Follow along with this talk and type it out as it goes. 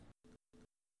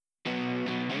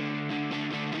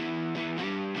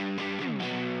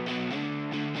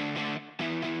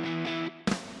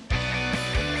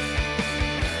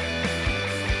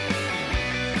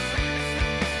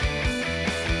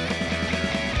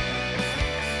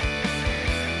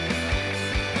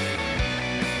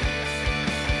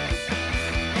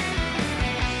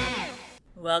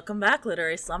Welcome back,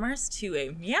 Literary Slummers, to a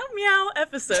Meow Meow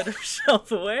episode of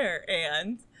Shelf Aware,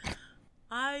 and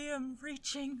I am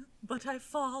reaching, but I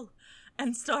fall,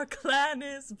 and StarClan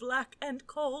is black and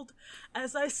cold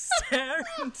as I stare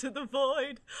into the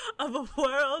void of a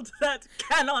world that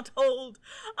cannot hold.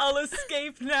 I'll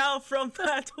escape now from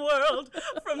that world,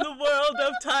 from the world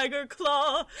of Tiger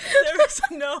Claw. There is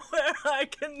nowhere I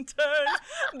can turn.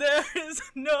 There is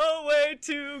no way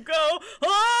to go.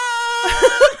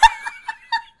 Oh!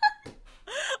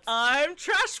 I'm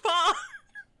Trash Paw,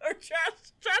 or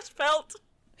Trash Pelt.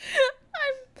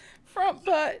 I'm Front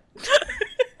Butt.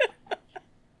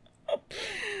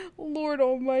 Lord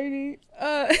Almighty.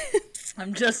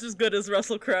 I'm just as good as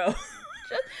Russell Crowe.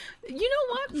 You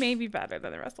know what? Maybe better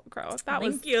than the Russell Crowe.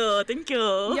 Thank you.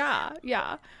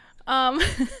 Yeah.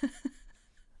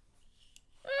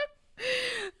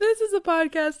 This is a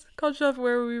podcast called Shelf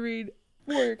where we read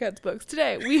Warrior Cats books.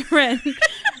 Today we read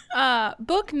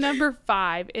book number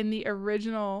 5 in the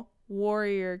original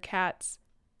Warrior Cats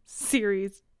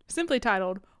series, simply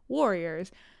titled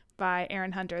Warriors, by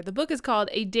Erin Hunter. The book is called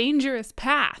A Dangerous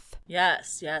Path.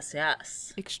 Yes.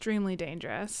 Extremely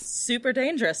dangerous. Super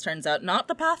dangerous, turns out. Not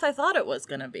the path I thought it was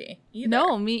going to be either.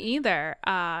 No, me either.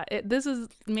 This is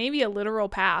maybe a literal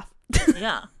path.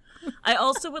 Yeah. I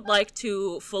also would like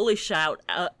to fully shout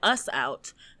us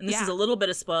out, and this is a little bit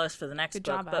of spoilers for the next Good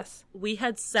book, job, but us. we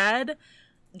had said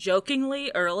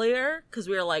jokingly earlier, because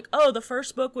we were like, oh, the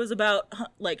first book was about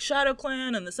like Shadow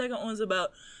Clan, and the second one was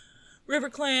about River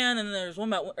Clan, and there's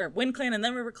one about Wind Clan, and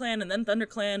then River Clan, and then Thunder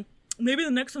Clan. Maybe the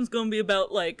next one's going to be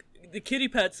about like the kitty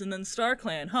pets, and then Star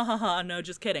Clan. Ha ha ha, no,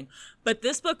 just kidding. But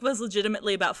this book was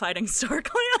legitimately about fighting Star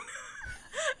Clan.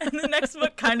 And the next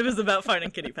book kind of is about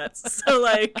fighting kitty pets. So,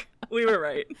 like, we were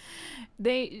right.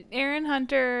 Erin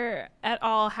Hunter et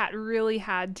al. Really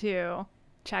had to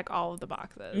check all of the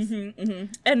boxes.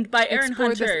 And by Erin Explore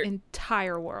Hunter, this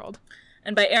entire world.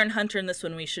 And by Erin Hunter in this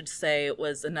one, we should say it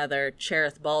was another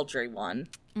Cherith Baldry one.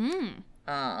 Who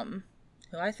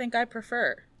I think I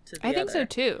prefer to the I think so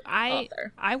too.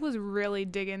 author. I was really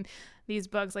digging these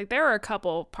books. Like, there were a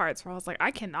couple parts where I was like,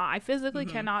 I physically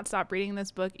cannot stop reading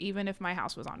this book even if my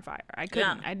house was on fire. I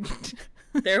couldn't.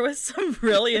 Yeah. There was some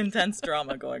really intense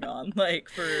drama going on, like,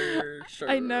 for sure.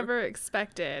 I never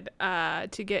expected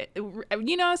to get,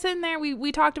 sitting there,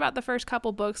 we talked about the first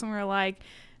couple books and we were like,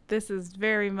 this is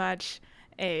very much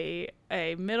a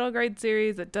middle grade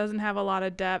series that doesn't have a lot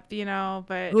of depth,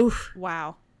 but Oof.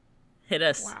 Wow. Hit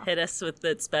us with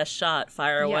its best shot.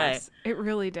 Fire away. Yes, it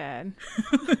really did.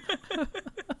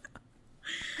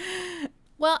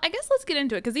 Well, I guess let's get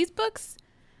into it, because these books,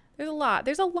 there's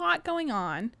a lot going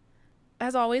on.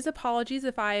 As always, apologies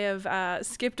if I have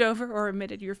skipped over or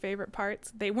omitted your favorite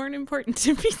parts. They weren't important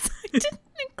to me, so I didn't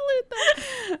include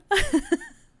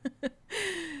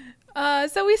them.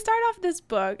 So we start off this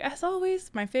book, as always,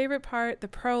 my favorite part, the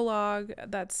prologue.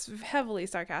 That's heavily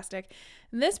sarcastic.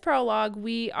 In this prologue,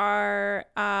 we are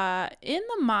in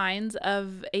the minds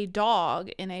of a dog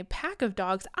in a pack of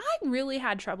dogs. I really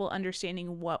had trouble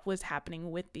understanding what was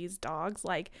happening with these dogs.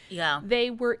 Like,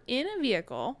 they were in a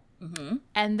vehicle,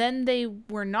 and then they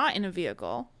were not in a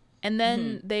vehicle, and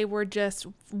then they were just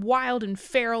wild and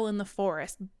feral in the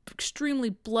forest, extremely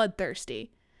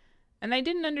bloodthirsty. And I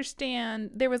didn't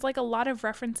understand. There was like a lot of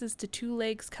references to two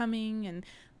legs coming, and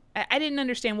I didn't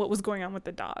understand what was going on with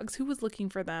the dogs. Who was looking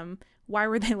for them? Why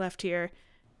were they left here?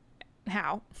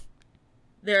 How?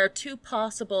 There are two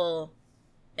possible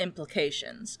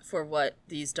implications for what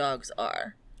these dogs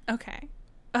are. Okay.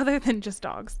 Other than just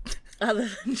dogs. Other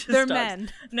than just They're dogs.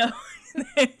 men. No.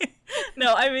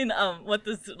 No, I mean,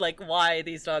 why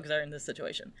these dogs are in this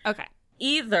situation. Okay.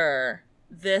 Either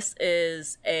this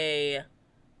is a,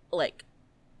 like,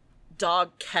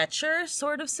 dog catcher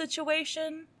sort of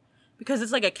situation, because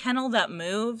it's like a kennel that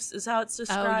moves is how it's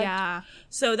described. Oh, yeah.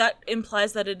 So that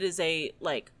implies that it is a,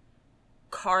 like,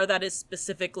 car that is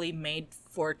specifically made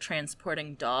for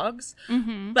transporting dogs.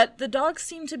 But the dogs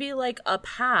seem to be like a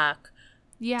pack.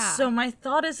 Yeah. So my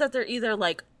thought is that they're either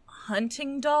like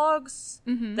hunting dogs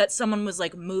that someone was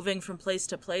like moving from place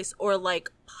to place, or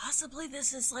like possibly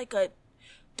this is like a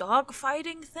dog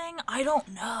fighting thing. I don't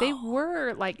know. They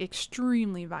were like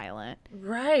extremely violent.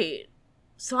 Right.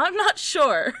 So I'm not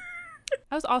sure.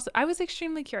 I was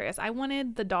extremely curious. I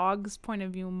wanted the dog's point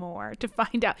of view more to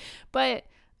find out. But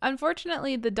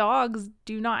unfortunately, the dogs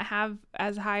do not have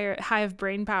as high of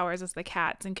brain powers as the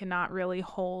cats and cannot really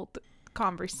hold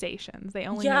conversations. They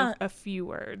only know a few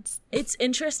words. It's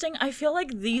interesting. I feel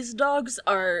like these dogs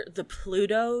are the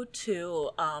Pluto to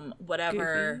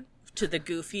whatever Goofy. To the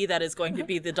Goofy that is going to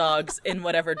be the dogs in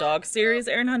whatever dog series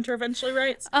Erin Hunter eventually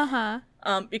writes.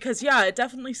 Because, yeah, it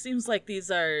definitely seems like these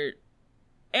are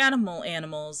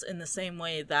animals in the same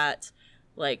way that,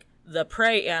 like, the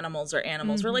prey animals are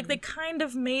animals, where, like, they kind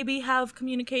of maybe have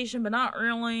communication, but not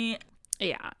really.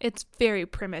 Yeah, it's very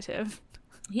primitive.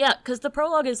 Yeah, because the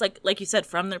prologue is, like you said,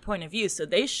 from their point of view, so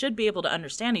they should be able to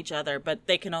understand each other, but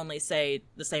they can only say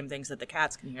the same things that the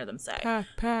cats can hear them say.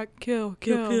 Pack, kill.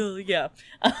 Yeah.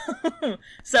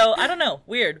 So, I don't know.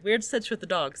 Weird stitch with the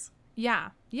dogs.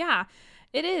 Yeah.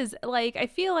 It is. Like, I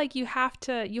feel like you have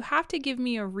to give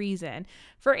me a reason.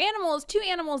 For animals, two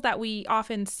animals that we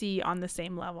often see on the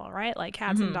same level, right? Like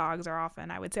cats and dogs are often,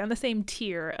 I would say, on the same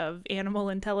tier of animal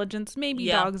intelligence. Maybe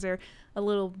dogs are a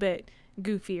little bit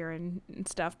goofier and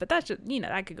stuff, but that's just,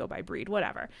 that could go by breed,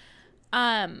 whatever.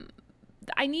 I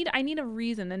need a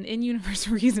reason, an in-universe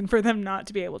reason for them not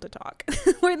to be able to talk.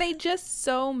 Were they just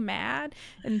so mad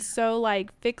and so,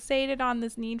 like, fixated on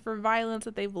this need for violence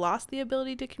that they've lost the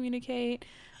ability to communicate?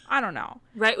 I don't know.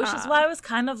 Right, which is why I was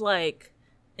kind of like,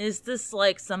 is this,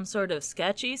 like, some sort of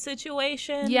sketchy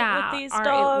situation with these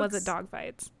dogs? Was it dog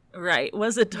fights? Right,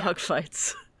 was it dog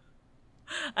fights?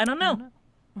 I don't know.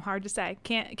 Hard to say.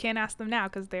 Can't ask them now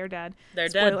because they're dead. They're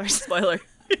Spoilers. dead. Spoiler.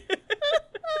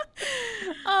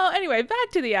 Oh, anyway,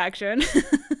 back to the action.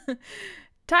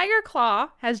 Tiger Claw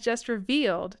has just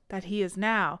revealed that he is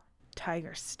now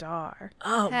Tiger Star,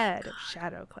 head of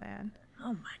Shadow Clan.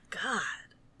 Oh my god.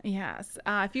 Yes.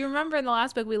 If you remember in the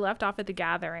last book, we left off at the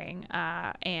gathering,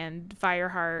 and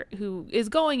Fireheart, who is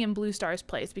going in Blue Star's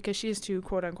place because she is too,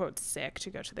 quote unquote, sick to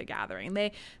go to the gathering.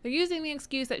 They're using the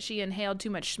excuse that she inhaled too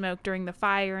much smoke during the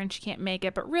fire and she can't make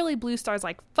it. But really, Blue Star's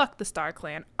like, fuck the Star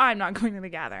Clan. I'm not going to the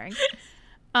gathering.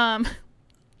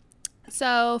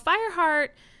 So Fireheart,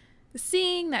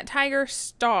 seeing that Tiger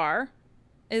Star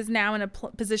is now in a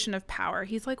position of power,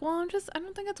 he's like, well, I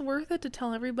don't think it's worth it to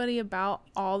tell everybody about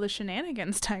all the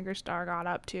shenanigans Tiger Star got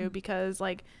up to, because,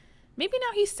 like, maybe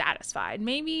now he's satisfied.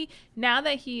 Maybe now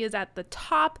that he is at the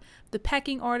top of the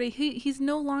pecking order, he's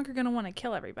no longer going to want to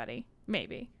kill everybody.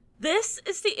 Maybe. This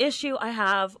is the issue I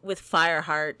have with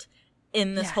Fireheart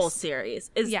in this whole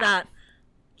series, is that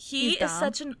he is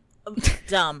such an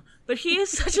dumb, but he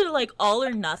is such a, like, all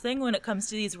or nothing when it comes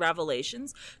to these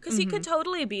revelations, because he could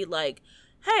totally be like,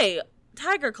 hey,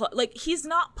 Tiger Claw, like, he's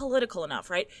not political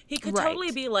enough, right? He could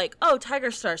totally be like, oh,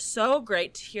 Tiger Star, so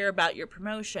great to hear about your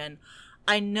promotion.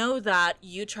 I know that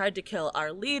you tried to kill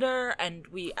our leader, and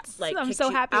we, like, I'm kicked so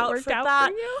you happy out it worked for out that.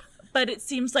 for you. But it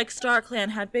seems like Star Clan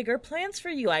had bigger plans for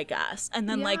you, I guess. And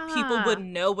then, like, people wouldn't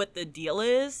know what the deal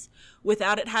is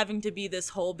without it having to be this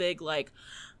whole big, like,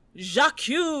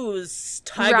 J'accuse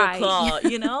Tiger Claw,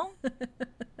 you know?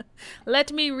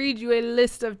 Let me read you a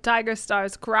list of Tiger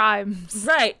Star's crimes.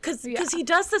 Right, because he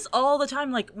does this all the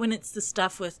time, like, when it's the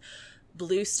stuff with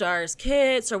Blue Star's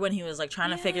kids, or when he was, like, trying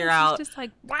to figure out... He's just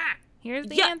like, blah, here's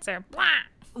the answer, blah.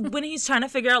 When he's trying to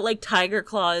figure out, like, Tiger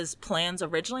Claw's plans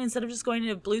originally, instead of just going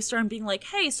to Blue Star and being like,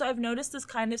 hey, so I've noticed this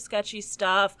kind of sketchy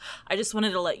stuff. I just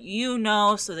wanted to let you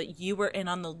know so that you were in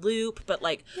on the loop. But,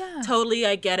 like, totally,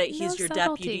 I get it. He's your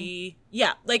deputy.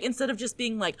 Yeah, like, instead of just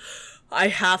being like, I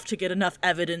have to get enough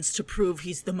evidence to prove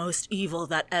he's the most evil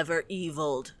that ever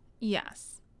eviled.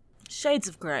 Yes. Shades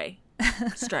of gray.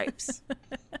 Stripes.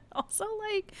 Also,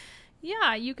 like,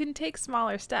 yeah, you can take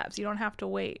smaller steps. You don't have to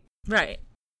wait. Right.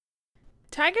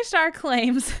 Tiger Star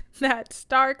claims that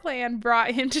Star Clan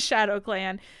brought him to Shadow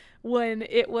Clan when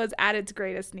it was at its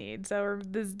greatest need. So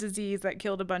this disease that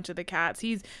killed a bunch of the cats.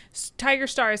 Tiger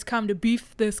Star has come to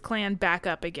beef this clan back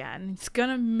up again. He's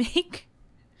gonna make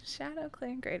Shadow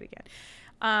Clan great again.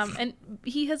 And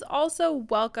he has also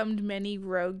welcomed many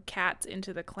rogue cats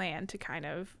into the clan to kind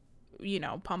of,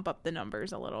 pump up the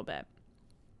numbers a little bit.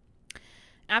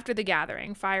 After the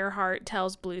gathering, Fireheart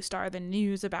tells Blue Star the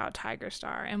news about Tiger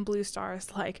Star, and Blue Star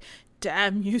is like,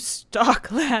 damn you, Star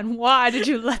Clan, why did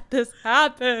you let this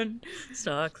happen?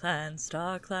 Star Clan,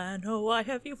 oh, why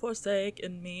have you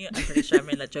forsaken me? I'm pretty sure I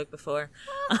made that joke before.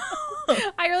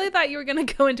 I really thought you were going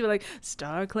to go into like,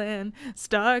 Star Clan,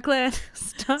 Star Clan,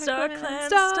 Star Clan,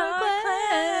 Star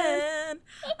Clan.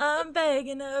 I'm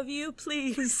begging of you,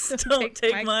 please don't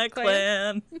take my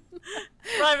clan.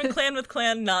 Rhyming clan with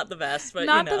clan, not the best, but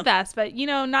not the best, but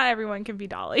not everyone can be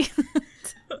Dolly.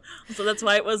 So that's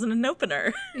why it wasn't an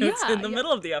opener. It's in the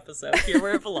middle of the episode, here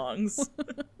where it belongs.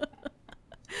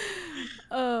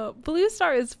 Blue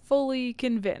Star is fully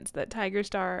convinced that Tiger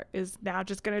Star is now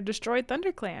just going to destroy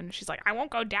ThunderClan. She's like, I won't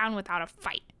go down without a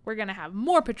fight. We're going to have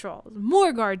more patrols,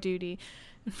 more guard duty.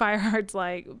 And Fireheart's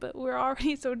like, but we're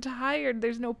already so tired.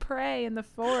 There's no prey in the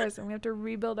forest, and we have to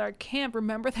rebuild our camp.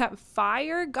 Remember that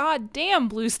fire? God damn,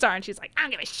 Blue Star. And she's like, I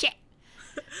don't give a shit.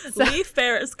 So, Leaf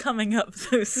Fair is coming up,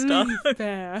 Blue Star. Leaf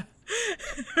Fair.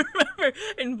 Remember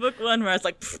in book 1 where I was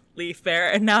like, Leaf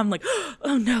Bear, and now I'm like,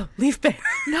 oh no, Leaf Bear.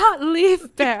 Not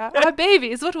Leaf Bear. Our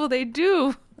babies, what will they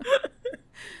do?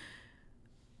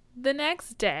 The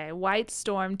next day, White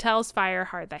Storm tells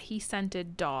Fireheart that he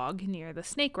scented dog near the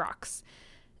Snake Rocks.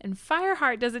 And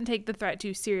Fireheart doesn't take the threat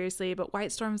too seriously, but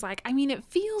White Storm's like, I mean, it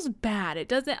feels bad. It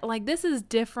doesn't, like, this is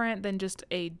different than just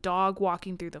a dog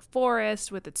walking through the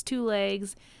forest with its 2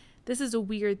 legs. This is a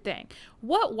weird thing.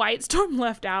 What White Storm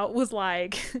left out was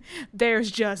like, there's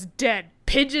just dead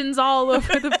pigeons all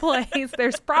over the place.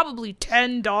 There's probably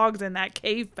 10 dogs in that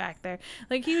cave back there.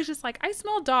 Like, he was just like, I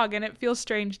smell dog and it feels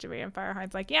strange to me. And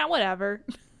Fireheart's like, yeah, whatever.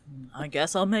 I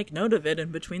guess I'll make note of it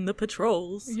in between the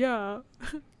patrols. Yeah.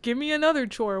 Give me another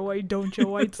chore, why don't you,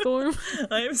 White Storm?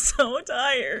 I'm so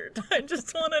tired. I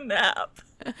just want a nap.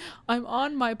 I'm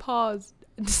on my paws.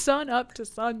 Sun up to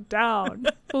sun down,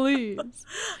 please.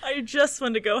 I just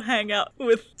want to go hang out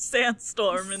with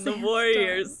Sandstorm in the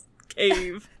Warriors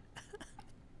cave.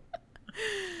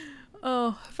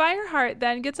 Oh, Fireheart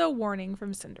then gets a warning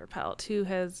from Cinderpelt,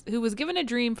 who was given a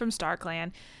dream from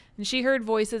StarClan, and she heard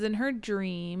voices in her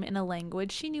dream in a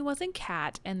language she knew wasn't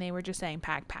cat, and they were just saying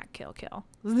pack, pack, kill, kill.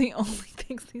 Those are the only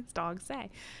things these dogs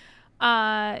say.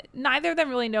 Neither of them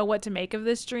really know what to make of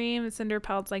this dream.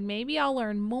 Cinderpelt's like, maybe I'll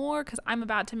learn more because I'm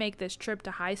about to make this trip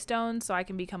to Highstone so I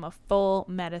can become a full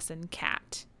medicine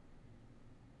cat.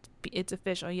 It's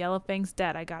official. Yellowfang's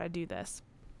dead. I gotta do this.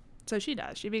 So she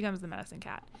does. She becomes the medicine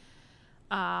cat.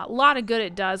 A lot of good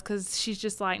it does because she's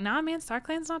just like, nah, man,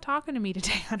 StarClan's not talking to me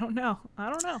today. I don't know.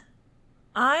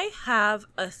 I have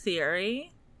a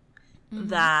theory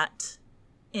that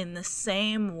in the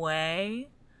same way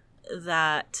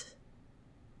that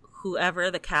whoever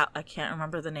the cat, I can't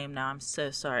remember the name now, I'm so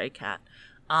sorry, cat.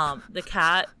 The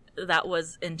cat that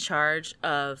was in charge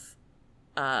of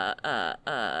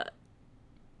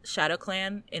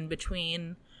ShadowClan in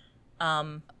between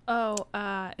it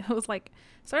was like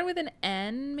started with an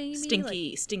N,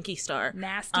 maybe Stinky Star,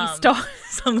 Nasty Star,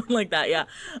 something like that. Yeah,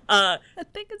 I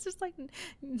think it's just like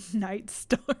Night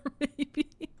Star. Maybe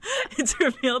it's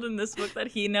revealed in this book that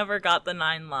he never got the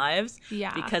 9 lives.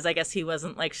 Yeah, because I guess he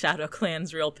wasn't like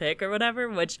ShadowClan's real pick or whatever.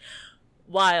 Which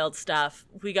wild stuff.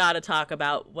 We got to talk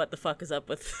about what the fuck is up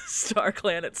with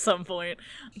StarClan at some point.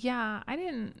 Yeah, I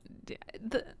didn't.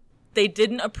 They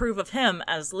didn't approve of him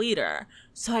as leader.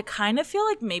 So I kind of feel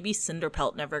like maybe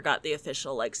Cinderpelt never got the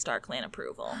official, like, StarClan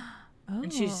approval. Oh.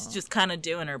 And she's just kind of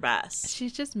doing her best.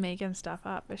 She's just making stuff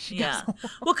up as she goes along.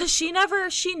 Well, because she never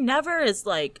is,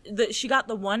 like, she got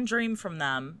the one dream from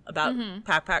them about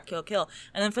pack, pack, kill, kill.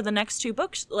 And then for the next 2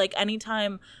 books, like,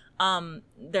 anytime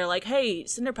they're like, hey,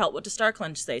 Cinderpelt, what does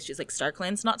StarClan say? She's like,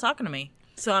 StarClan's not talking to me.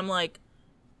 So I'm like,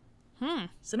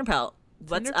 Cinderpelt.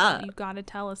 What's up? You gotta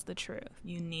tell us the truth.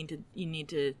 You need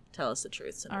to tell us the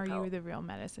truth, Cinderpelt. Are you the real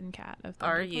medicine cat of Thunderpelt?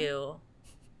 Are you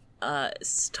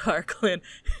StarClan?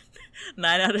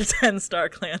 9 out of 10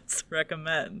 StarClans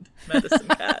recommend medicine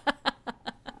cat.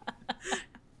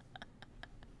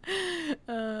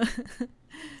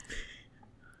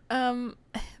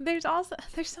 There's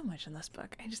so much in this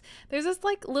book. There's this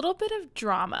like little bit of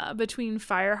drama between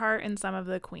Fireheart and some of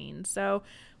the queens. So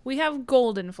we have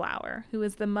Goldenflower, who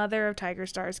is the mother of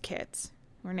Tigerstar's kits.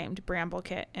 We're named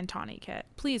Bramblekit and Tawny Kit.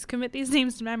 Please commit these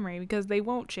names to memory because they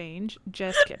won't change.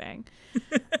 Just kidding.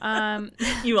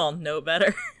 You all know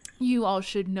better. You all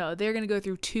should know. They're going to go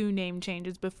through 2 name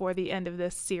changes before the end of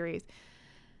this series.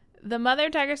 The mother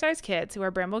of Tigerstar's kits, who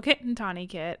are Bramblekit and Tawny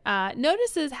Kit,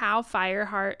 notices how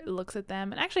Fireheart looks at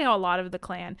them, and actually how a lot of the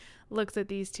clan looks at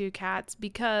these 2 cats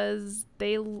because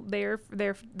they're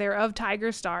of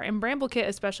Tigerstar, and Bramblekit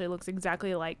especially looks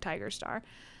exactly like Tigerstar.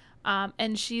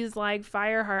 And she's like,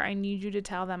 Fireheart, I need you to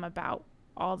tell them about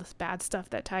all this bad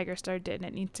stuff that Tigerstar did, and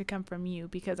it needs to come from you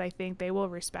because I think they will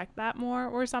respect that more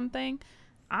or something.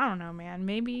 I don't know, man.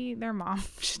 Maybe their mom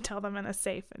should tell them in a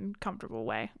safe and comfortable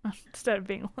way instead of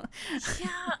being... Yeah,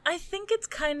 I think it's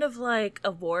kind of like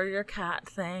a warrior cat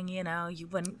thing, you know? You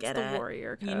wouldn't get it. The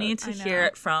warrior code. You need to hear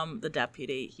it from the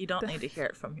deputy. You don't need to hear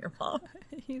it from your mom.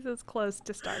 He's as close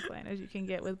to StarClan as you can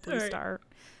get with Blue Star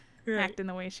acting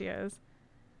the way she is.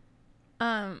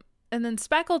 And then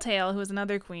Speckletail, who is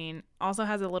another queen, also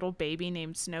has a little baby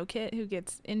named Snowkit who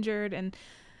gets injured. And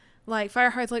like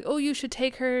Fireheart's like, oh, you should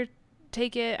take it,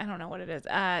 I don't know what it is,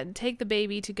 take the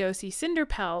baby to go see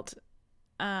Cinderpelt,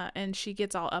 and she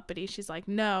gets all uppity. She's like,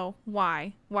 no,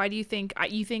 why do you think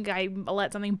I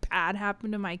let something bad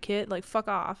happen to my kid? Like, fuck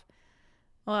off.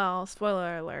 Well,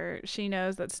 spoiler alert, she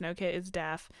knows that Snowkit is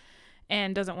deaf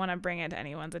and doesn't want to bring it to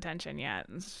anyone's attention yet.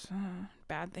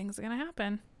 Bad things are gonna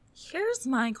happen. Here's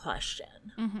my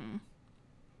question.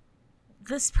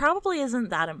 this probably isn't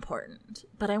that important,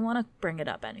 but I want to bring it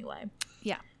up anyway.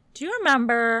 Yeah. Do you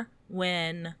remember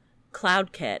when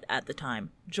Cloud Kit at the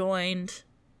time joined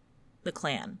the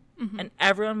clan? Mm-hmm. And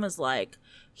everyone was like,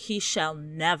 he shall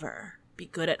never be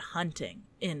good at hunting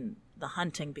in the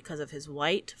hunting because of his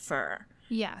white fur.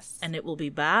 Yes. And it will be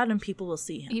bad and people will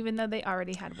see him. Even though they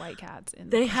already had white cats in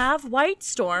They have White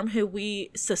Storm, who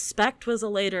we suspect was a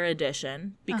later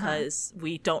addition because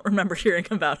we don't remember hearing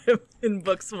about him in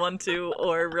books 1, 2,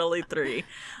 or really 3.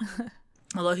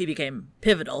 Although he became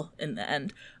pivotal in the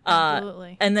end.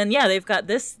 Absolutely. And then, yeah, they've got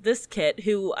this kit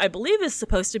who I believe is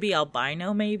supposed to be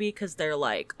albino maybe because they're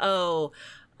like, oh,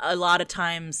 a lot of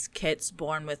times kits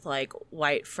born with like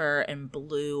white fur and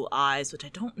blue eyes, which I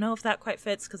don't know if that quite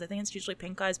fits because I think it's usually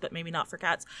pink eyes, but maybe not for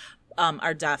cats,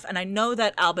 are deaf. And I know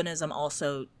that albinism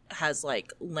also has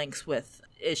like links with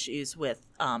issues with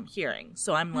hearing.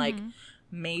 So I'm like,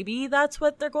 maybe that's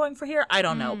what they're going for here. I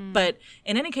don't know. But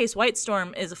in any case, White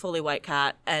Storm is a fully white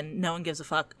cat and no one gives a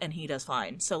fuck and he does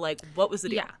fine. So like, what was the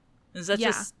deal? Yeah. Is that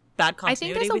just bad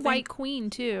continuity? I think there's a white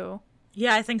queen too.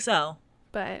 Yeah, I think so.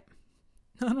 But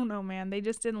I don't know, man. They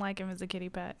just didn't like him as a kitty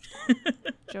pet.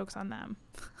 Joke's on them.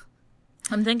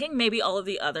 I'm thinking maybe all of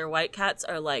the other white cats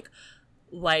are like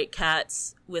white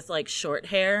cats with like short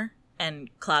hair, and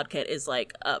Cloud Kit is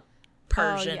like a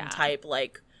Persian type,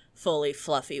 like fully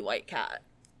fluffy white cat.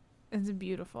 It's a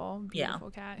beautiful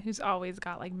cat who's always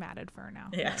got like matted fur now.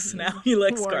 Yes, now he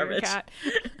likes garbage. Cat.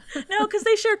 No, because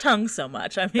they share tongues so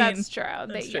much. I mean, that's true.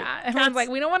 Yeah, everyone's like,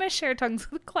 we don't want to share tongues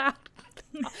with Cloud.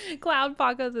 Cloud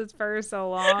Paw goes his fur so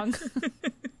long.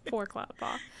 Poor Cloud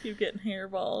Paw. You getting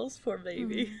hairballs, poor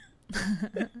baby.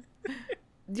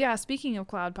 Yeah, speaking of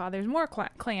Cloud Paw, there's more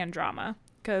clan drama.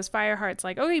 Because Fireheart's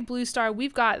like, okay, Blue Star,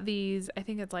 we've got these, I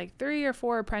think it's like 3 or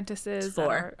 4 apprentices.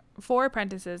 Four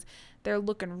apprentices. They're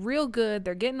looking real good.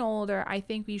 They're getting older. I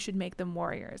think we should make them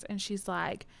warriors. And she's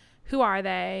like, who are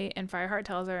they? And Fireheart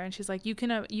tells her, and she's like, you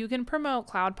can promote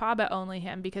Cloud Paw, but only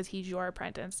him because he's your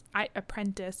apprentice. I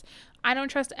don't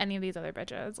trust any of these other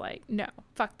bitches. Like, no,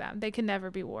 fuck them. They can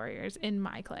never be warriors in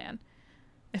my clan.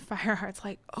 And Fireheart's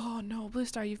like, oh no, Blue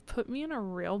Star, you've put me in a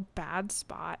real bad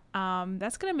spot.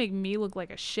 That's gonna make me look like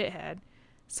a shithead.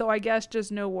 So I guess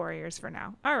just no warriors for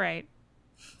now. All right.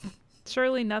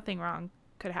 Surely nothing wrong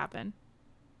could happen.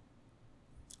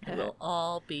 It will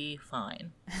all be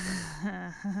fine.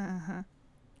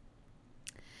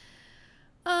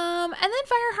 And then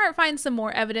Fireheart finds some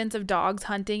more evidence of dogs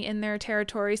hunting in their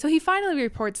territory. So he finally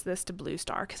reports this to Blue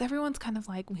Star because everyone's kind of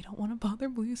like, we don't want to bother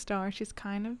Blue Star. She's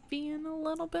kind of being a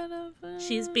little bit of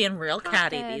she's being real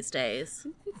catty these days.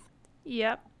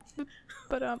 Yep.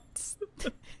 But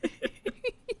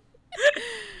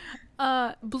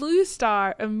Blue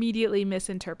Star immediately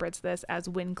misinterprets this as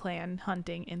Wind Clan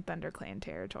hunting in ThunderClan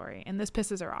territory, and this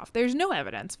pisses her off. There's no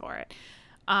evidence for it.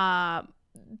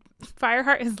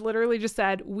 Fireheart has literally just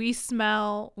said, we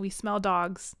smell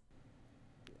dogs.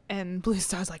 And Blue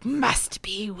Star's like, must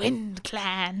be Wind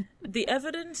Clan. The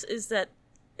evidence is that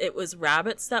it was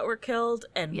rabbits that were killed,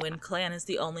 and Wind Clan is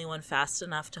the only one fast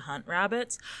enough to hunt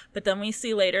rabbits. But then we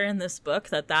see later in this book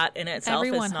that in itself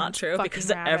is not true because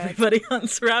everybody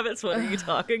hunts rabbits. What are you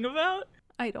talking about?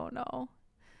 I don't know.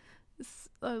 There's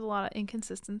a lot of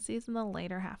inconsistencies in the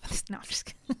later half of this. No, I'm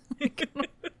just kidding.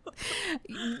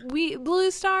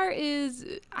 Blue Star is,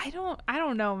 I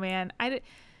don't know, man.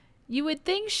 You would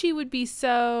think she would be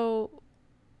so,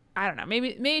 I don't know,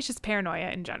 maybe it's just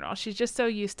paranoia in general. She's just so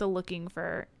used to looking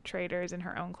for traitors in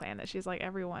her own clan that she's like,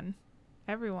 everyone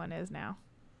is now.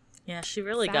 Yeah, she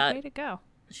really way to go.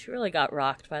 She really got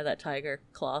rocked by that tiger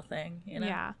claw thing, you know?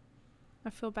 Yeah.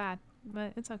 I feel bad,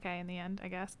 but it's okay in the end, I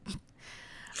guess.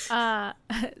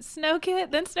 Snowkit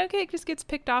just gets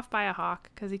picked off by a hawk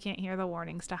because he can't hear the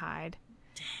warnings to hide.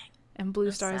 Dang. And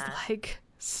Blue Star's like,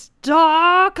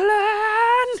 StarClan!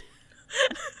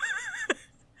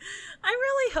 I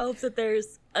really hope that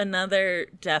there's another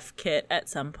deaf kit at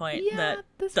some point that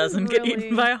doesn't get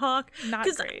eaten by a hawk. Not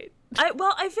great.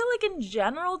 I feel like in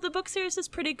general the book series is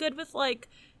pretty good with like,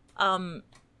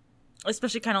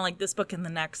 especially kind of like this book and the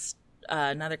next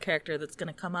another character that's going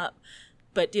to come up,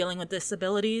 but dealing with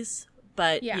disabilities.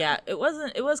 But it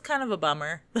was kind of a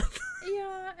bummer.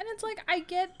 Yeah, and it's like, I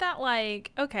get that,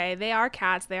 like, okay, they are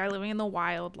cats, they are living in the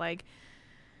wild, like,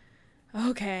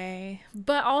 okay,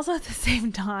 but also at the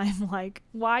same time, like,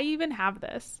 why even have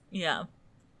this? Yeah.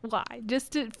 Why?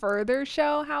 Just to further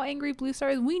show how angry Blue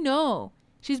Star is? We know.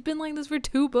 She's been like this for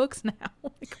 2 books now.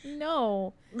 Like,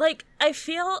 no. Like, I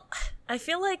feel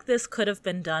like this could have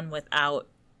been done without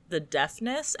the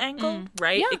deafness angle,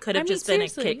 right? Yeah, it could have just been a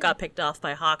kid got picked off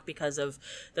by Hawk because of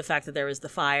the fact that there was the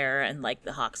fire and like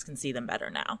the Hawks can see them better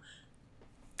now.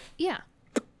 Yeah.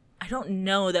 I don't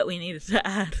know that we needed to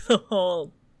add the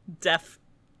whole deaf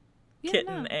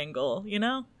kitten no. angle, you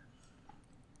know?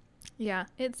 Yeah,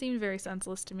 it seemed very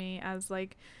senseless to me as,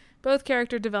 like, both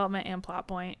character development and plot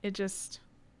point. It just,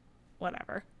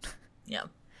 whatever. Yeah.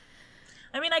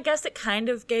 I mean, I guess it kind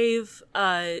of gave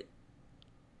Fireheart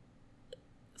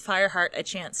a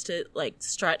chance to, like,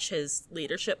 stretch his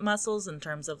leadership muscles in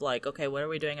terms of, like, okay, what are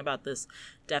we doing about this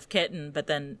deaf kitten? But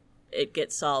then it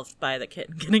gets solved by the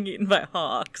kitten getting eaten by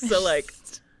hawks. So, like,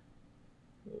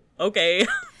 okay.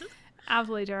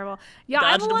 Absolutely terrible. Yeah,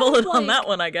 Dodged a bullet on that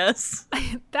one, I guess.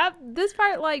 This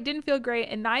part, like, didn't feel great,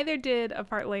 and neither did a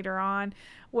part later on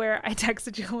where I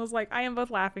texted you and was like, I am both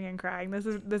laughing and crying. This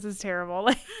is terrible.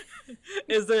 Like,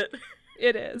 is it?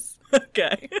 It is.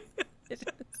 Okay. It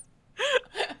is.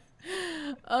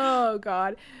 Oh,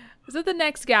 God. So at the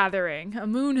next gathering, a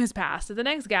moon has passed. At the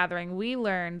next gathering, we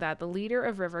learn that the leader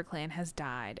of RiverClan has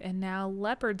died, and now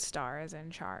Leopard Star is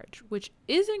in charge, which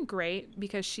isn't great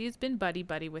because she's been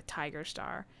buddy-buddy with Tiger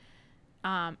Star.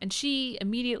 And she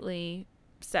immediately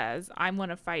says, I'm going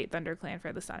to fight ThunderClan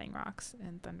for the Sunning Rocks.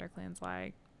 And ThunderClan's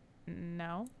like,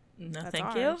 no, thank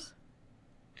ours. you.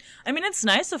 I mean, it's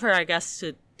nice of her, I guess,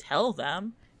 to tell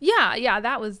them. Yeah,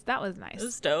 that was nice. It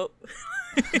was dope.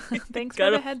 Thanks for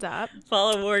the heads up.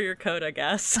 Follow Warrior Code, I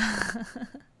guess.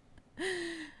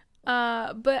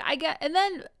 But I get, and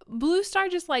then Blue Star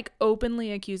just, like,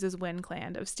 openly accuses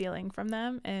WindClan of stealing from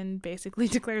them and basically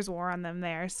declares war on them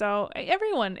there. So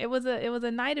everyone, it was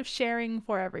a night of sharing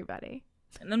for everybody.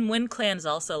 And then WindClan's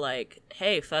also like,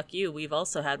 hey, fuck you. We've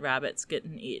also had rabbits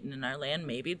getting eaten in our land.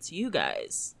 Maybe it's you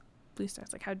guys. Blue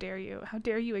Star's like, how dare you? How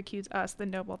dare you accuse us, the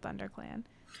noble ThunderClan?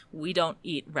 We don't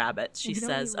eat rabbits, she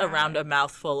says, around a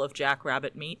mouthful of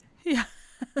jackrabbit meat. Yeah.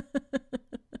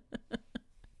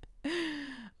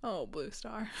 Oh, Blue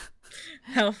Star.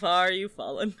 How far are you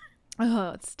fallen?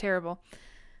 Oh, it's terrible.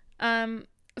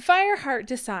 Fireheart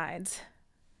decides.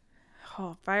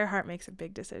 Oh, Fireheart makes a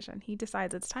big decision. He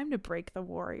decides it's time to break the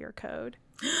warrior code.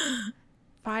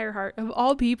 Fireheart, of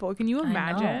all people, can you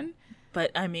imagine? I know.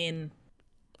 But, I mean...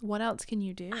 what else can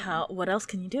you do? What else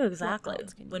can you do exactly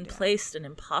when do? Placed in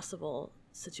impossible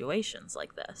situations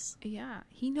like this? Yeah,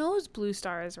 he knows Blue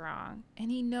Star is wrong, and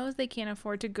he knows they can't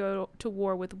afford to go to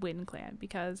war with WindClan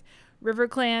because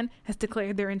RiverClan has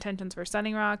declared their intentions for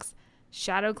Sunning Rocks.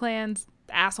 ShadowClan's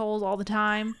assholes all the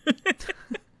time.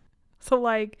 So,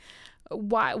 like,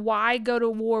 why go to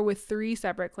war with 3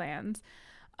 separate clans?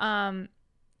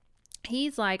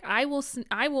 He's like, I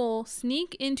will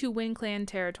sneak into WindClan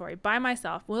territory by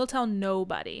myself. We'll tell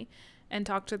nobody, and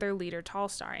talk to their leader,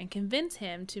 Tallstar, and convince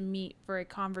him to meet for a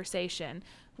conversation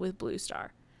with Blue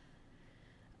Star.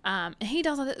 And he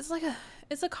does it.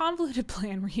 It's a convoluted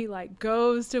plan where he, like,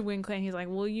 goes to WindClan. He's like,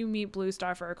 will you meet Blue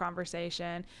Star for a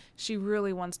conversation? She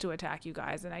really wants to attack you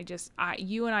guys. And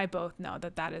you and I both know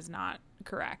that is not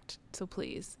correct. So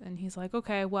please. And he's like,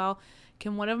 okay, well,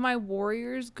 can one of my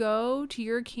warriors go to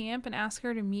your camp and ask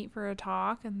her to meet for a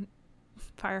talk? And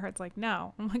Fireheart's like,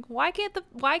 no. I'm like, why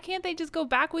can't they just go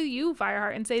back with you,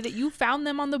 Fireheart, and say that you found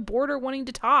them on the border wanting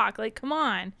to talk? Like, come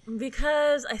on.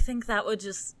 Because I think that would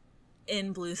just,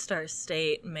 in Blue Star's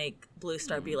state, make Blue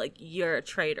Star be like, you're a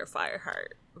traitor,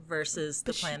 Fireheart, versus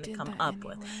the plan to come up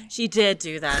with. She did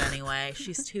do that anyway.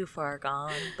 She's too far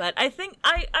gone. But I think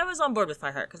I was on board with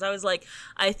Fireheart because I was like,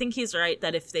 I think he's right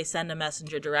that if they send a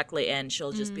messenger directly in,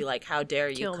 she'll just be like, how dare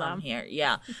you come here?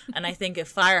 Yeah. And I think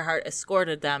if Fireheart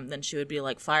escorted them, then she would be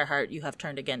like, Fireheart, you have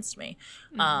turned against me.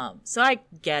 So I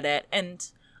get it. And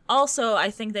also, I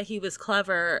think that he was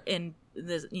clever in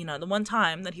the one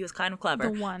time that he was kind of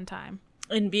clever. The one time.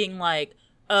 In being like,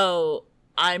 oh,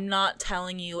 I'm not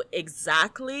telling you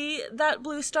exactly that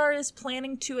Blue Star is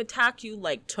planning to attack you,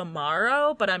 like,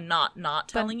 tomorrow, but I'm not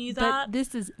telling you that. But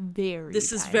this is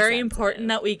very important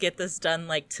that we get this done,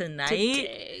 like, tonight.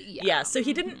 Today, yeah. So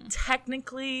he didn't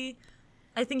technically...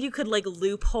 I think you could, like,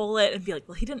 loophole it and be like,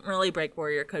 well, he didn't really break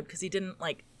Warrior Code because he didn't,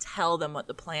 like, tell them what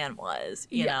the plan was,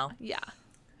 you know? Yeah.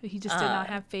 He just did not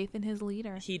have faith in his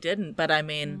leader. He didn't, but I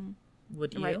mean,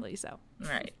 would you? Rightly so.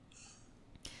 Right.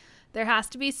 There has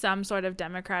to be some sort of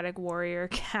democratic warrior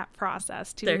cat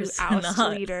process to oust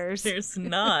leaders. There's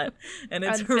not. And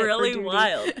it's really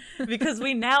wild. Because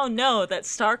we now know that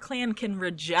StarClan can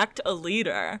reject a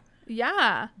leader.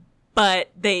 Yeah.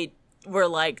 But they were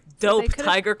like, dope,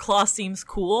 Tiger Claw seems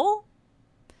cool.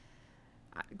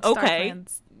 Okay.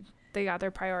 They got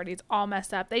their priorities all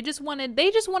messed up. They just wanted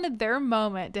their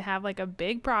moment to have, like, a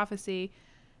big prophecy.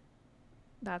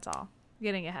 That's all.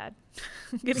 Getting ahead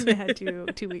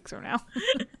 2 weeks from now.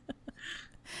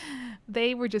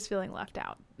 They were just feeling left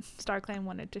out. StarClan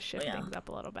wanted to shift things up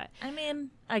a little bit. I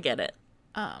mean, I get it.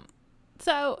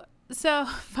 So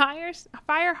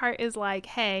Fireheart is like,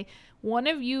 hey, one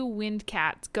of you wind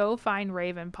cats go find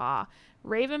Ravenpaw.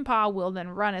 Ravenpaw will then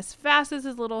run as fast as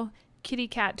his little kitty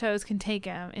cat toes can take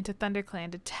him into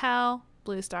ThunderClan to tell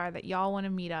Bluestar that y'all want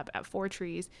to meet up at Four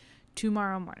Trees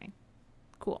tomorrow morning.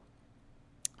 Cool.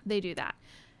 They do that.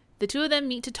 The two of them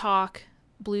meet to talk.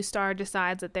 Bluestar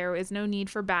decides that there is no need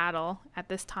for battle at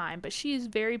this time, but she is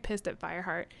very pissed at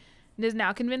Fireheart and is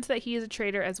now convinced that he is a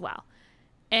traitor as well.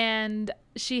 And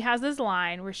she has this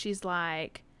line where she's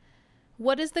like,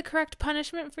 what is the correct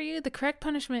punishment for you? The correct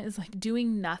punishment is like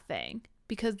doing nothing,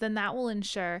 because then that will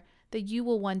ensure that you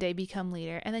will one day become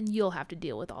leader, and then you'll have to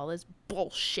deal with all this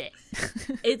bullshit.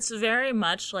 It's very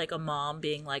much like a mom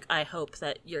being like, I hope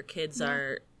that your kids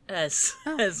are as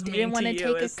mean to you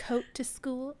take as... a coat to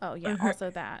school? Oh, yeah, also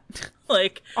that.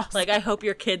 Like, I hope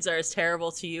your kids are as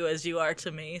terrible to you as you are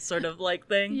to me, sort of like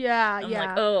thing. Yeah, I'm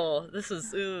like, oh, this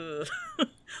is...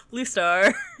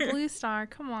 Bluestar. Bluestar,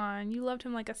 come on. You loved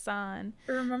him like a son.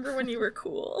 Remember when you were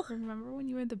cool. Remember when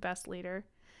you were the best leader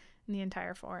in the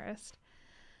entire forest.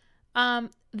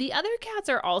 The other cats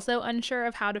are also unsure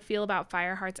of how to feel about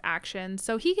Fireheart's actions,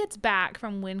 so he gets back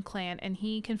from WindClan and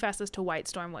he confesses to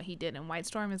Whitestorm what he did, and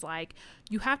Whitestorm is like,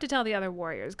 you have to tell the other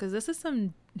warriors, because this is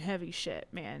some heavy shit,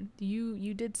 man.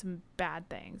 You did some bad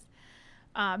things.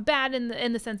 Bad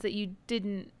in the sense that you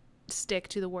didn't stick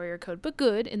to the warrior code, but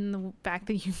good in the fact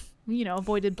that you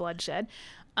avoided bloodshed.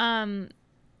 And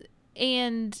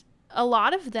a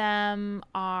lot of them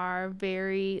are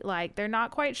very, like, they're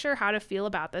not quite sure how to feel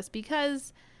about this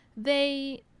because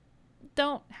they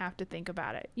don't have to think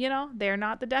about it. They're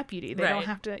not the deputy. They don't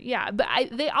have to. Yeah. But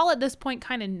they all at this point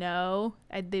kind of know.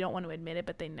 They don't want to admit it,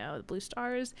 but they know the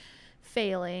Bluestar is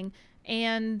failing.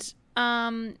 And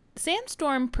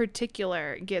Sandstorm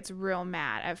particular gets real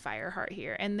mad at Fireheart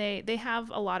here. And they have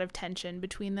a lot of tension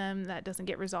between them that doesn't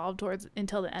get resolved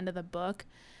until the end of the book.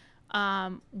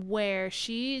 Where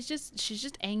she's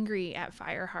just angry at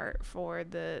Fireheart for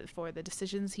the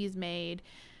decisions he's made,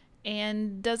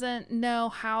 and doesn't know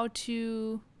how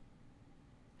to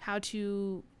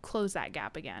close that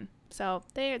gap again. So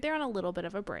they're on a little bit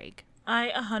of a break. I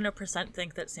 100%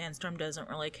 think that Sandstorm doesn't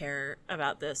really care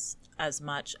about this as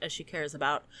much as she cares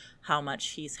about how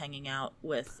much he's hanging out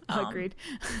with. Agreed.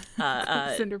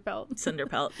 Cinderpelt.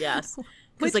 Cinderpelt, yes.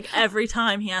 Because, like, every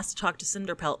time he has to talk to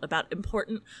Cinderpelt about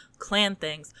important clan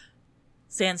things,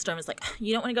 Sandstorm is like,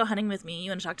 you don't want to go hunting with me. You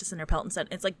want to talk to Cinderpelt instead.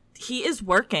 It's like, he is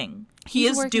working. He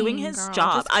is doing his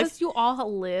job. Just because you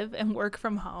all live and work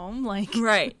from home, like...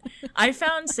 Right. I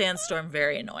found Sandstorm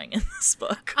very annoying in this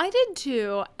book. I did,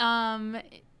 too. And,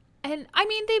 I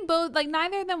mean, they both, like,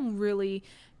 neither of them really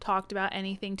talked about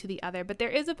anything to the other, but there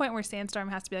is a point where Sandstorm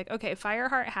has to be like, okay,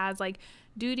 Fireheart has, like,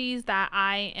 duties that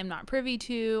I am not privy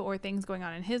to, or things going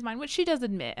on in his mind, which she does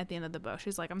admit at the end of the book.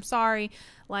 She's like, I'm sorry,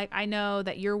 like, I know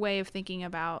that your way of thinking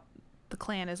about the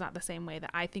clan is not the same way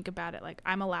that I think about it. Like,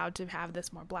 I'm allowed to have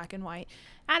this more black and white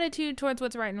attitude towards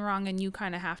what's right and wrong, and you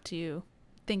kind of have to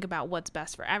think about what's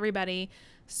best for everybody.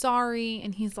 Sorry.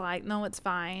 And he's like, no, it's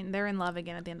fine. They're in love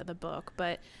again at the end of the book.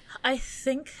 But I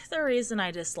think the reason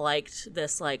I disliked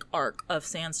this, like, arc of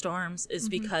Sandstorms is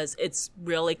because it's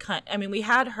really we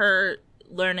had her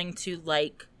learning to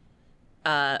like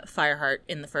Fireheart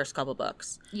in the first couple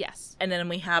books. Yes. And then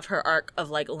we have her arc of,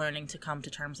 like, learning to come to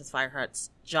terms with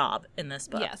Fireheart's job in this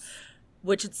book. Yes.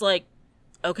 Which it's like,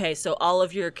 okay, so all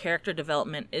of your character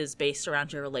development is based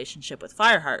around your relationship with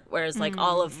Fireheart, whereas, like,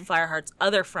 all of Fireheart's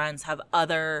other friends have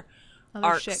other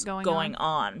arcs shit going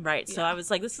on, right? Yeah. So I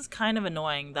was like, this is kind of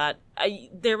annoying that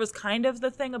there was kind of the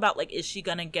thing about, like, is she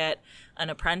gonna get an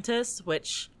apprentice,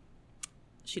 which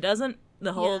she doesn't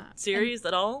the whole series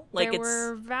at all. Like, there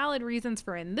were valid reasons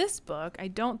for in this book. I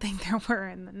don't think there were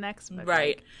in the next book.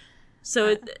 Right. Like,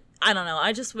 so I don't know.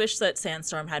 I just wish that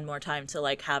Sandstorm had more time to,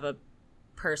 like, have a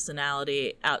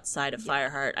personality outside of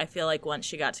Fireheart. I feel like once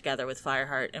she got together with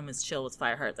Fireheart and was chill with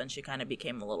Fireheart, then she kind of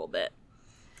became a little bit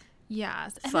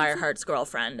Fireheart's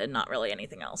girlfriend and not really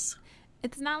anything else.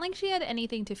 It's not like she had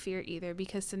anything to fear either,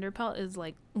 because Cinderpelt is,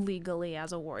 like, legally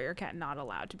as a warrior cat not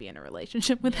allowed to be in a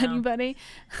relationship with anybody.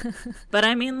 But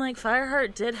I mean, like,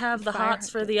 Fireheart did have the hots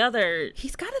for the other.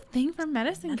 He's got a thing for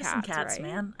medicine cats, right?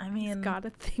 Man. I mean, he's got a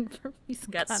thing for. He's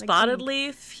got Spotted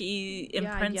Leaf. He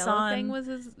imprints on.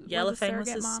 Yellowfang was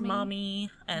his mommy,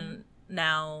 and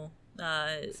now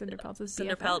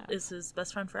Cinderpelt is his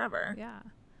best friend forever. Yeah,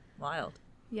 wild.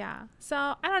 Yeah. So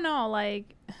I don't know,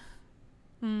 like.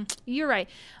 You're right.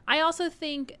 I also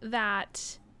think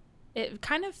that it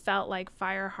kind of felt like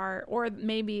Fireheart, or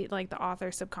maybe like the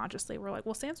author subconsciously were like,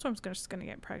 well, Sandstorm's just going to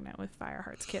get pregnant with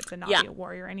Fireheart's kids and not be a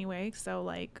warrior anyway. So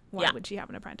like, why would she have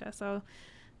an apprentice? So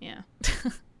yeah.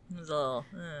 It was a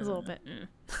little bit.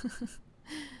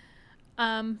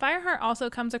 Fireheart also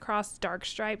comes across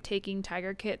Darkstripe taking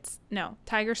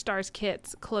Tiger Star's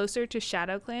kits closer to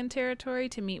ShadowClan territory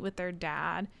to meet with their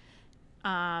dad.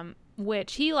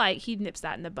 Which he nips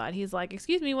that in the bud. He's like,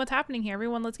 excuse me, what's happening here?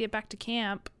 Everyone, let's get back to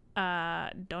camp.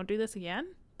 Don't do this again.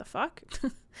 The fuck?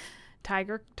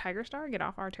 Tiger Star, get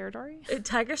off our territory.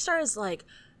 Tiger Star is like,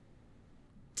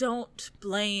 don't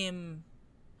blame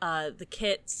the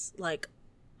kits. Like,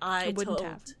 I wouldn't told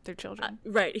have their children.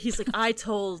 Right. He's like, I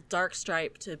told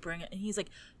Darkstripe to bring it, and he's like,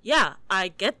 yeah, I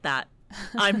get that.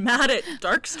 I'm mad at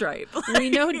Darkstripe. Like,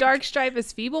 we know Darkstripe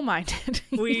is feeble-minded.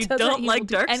 We don't like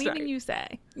Darkstripe. Anything you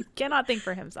say, he cannot think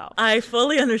for himself. I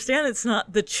fully understand it's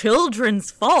not the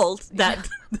children's fault that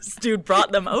this dude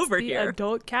brought them over the here.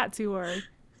 Adult cats who are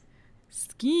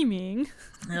scheming.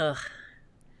 Ugh.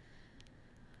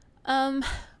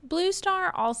 Blue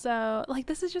Star also, like,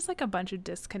 this is just like a bunch of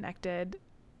disconnected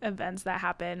events that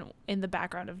happen in the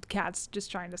background of cats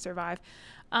just trying to survive.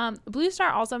 Blue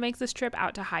Star also makes this trip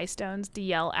out to Highstones to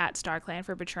yell at StarClan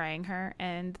for betraying her,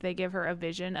 and they give her a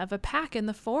vision of a pack in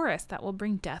the forest that will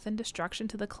bring death and destruction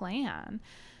to the clan.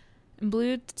 And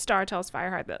Blue Star tells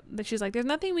Fireheart that she's like, there's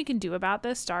nothing we can do about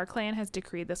this. StarClan has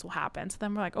decreed this will happen. So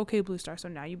then we're like, okay, Blue Star, so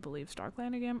now you believe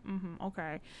StarClan again?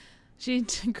 Okay.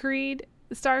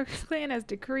 StarClan has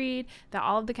decreed that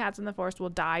all of the cats in the forest will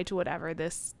die to whatever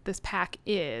this pack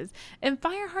is. And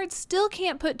Fireheart still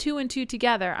can't put 2 and 2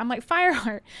 together. I'm like,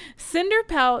 Fireheart,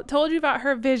 Cinderpelt told you about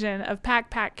her vision of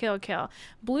pack, kill, kill.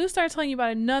 Blue Star telling you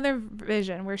about another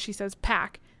vision where she says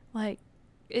pack. Like,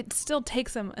 it still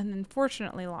takes them an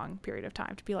unfortunately long period of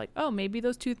time to be like, oh, maybe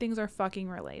those two things are fucking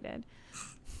related.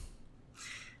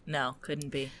 No, couldn't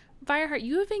be. Fireheart,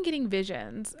 you have been getting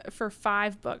visions for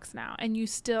 5 books now, and you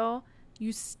still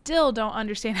don't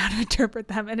understand how to interpret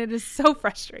them, and it is so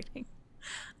frustrating.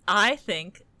 I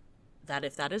think that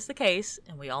if that is the case,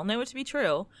 and we all know it to be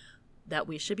true, that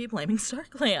we should be blaming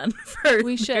StarClan for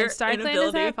we should. their StarClan inability.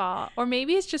 Is their fault. Or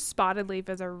maybe it's just Spotted Leaf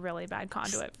is a really bad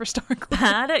conduit for StarClan.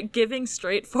 Bad at giving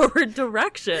straightforward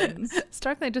directions.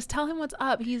 StarClan, just tell him what's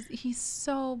up. He's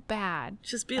so bad.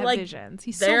 Just be at like, visions.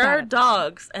 He's there so bad are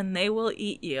dogs, and they will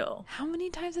eat you. How many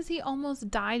times has he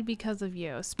almost died because of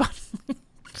you, Spotted Leaf?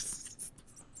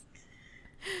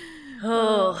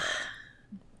 Oh.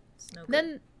 No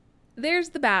then there's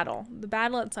the battle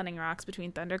at Sunning Rocks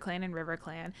between ThunderClan and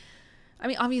RiverClan. I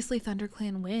mean, obviously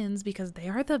ThunderClan wins because they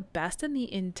are the best in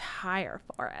the entire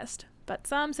forest, but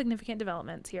some significant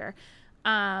developments here.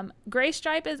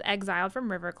 Graystripe is exiled from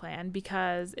RiverClan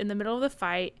because in the middle of the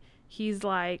fight, he's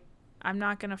like, I'm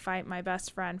not going to fight my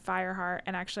best friend Fireheart,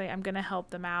 and actually I'm going to help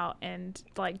them out and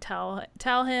like tell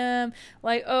him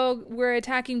like, oh, we're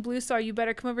attacking Blue Star, you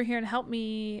better come over here and help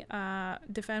me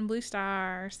defend Blue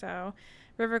Star. So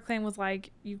RiverClan was like,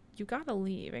 you gotta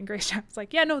leave, and Graystripe was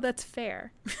like, yeah, no, that's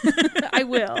fair. I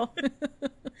will.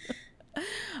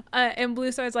 And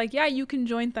Blue Star's like, yeah, you can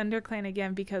join ThunderClan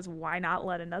again, because why not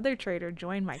let another traitor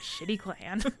join my shitty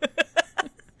clan?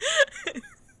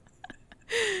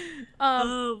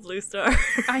 Oh, Blue Star.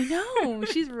 I know.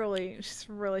 She's really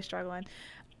struggling.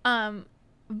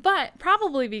 But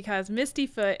probably because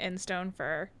Mistyfoot and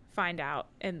Stonefur find out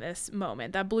in this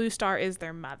moment that Blue Star is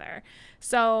their mother.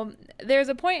 So there's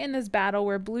a point in this battle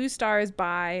where Blue Star is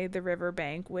by the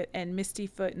riverbank and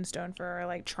Mistyfoot and Stonefur are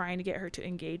like trying to get her to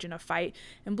engage in a fight,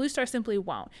 and Blue Star simply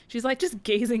won't. She's like just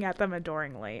gazing at them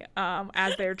adoringly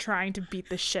as they're trying to beat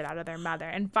the shit out of their mother.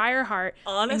 And Fireheart,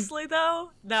 honestly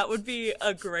though, that would be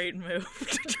a great move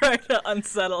to try to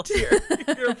unsettle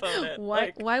your opponent.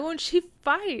 Why won't she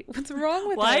fight? What's wrong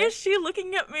with her? Why is she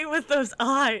looking at me with those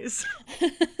eyes?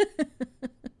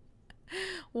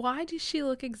 Why does she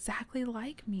look exactly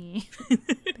like me?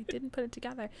 They didn't put it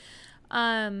together.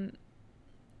 Yeah,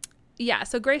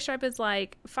 so Graystripe is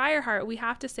like, Fireheart, we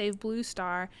have to save Blue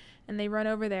Star. And they run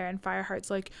over there, and Fireheart's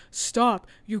like, stop,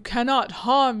 you cannot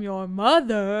harm your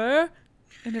mother.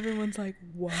 And everyone's like,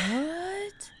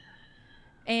 what?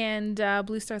 And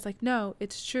Blue Star's like, no,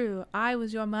 it's true. I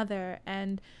was your mother,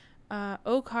 and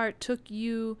Oakheart took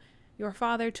you. Your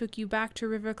father took you back to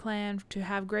RiverClan to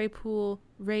have Greypool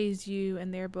raise you,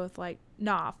 and they're both like,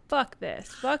 nah, fuck this.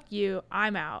 Fuck you.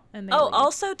 I'm out. And they leave.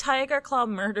 Also Tiger Claw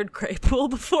murdered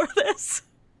Greypool before this.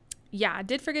 Yeah, I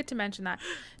did forget to mention that.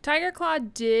 Tiger Claw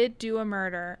did do a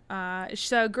murder.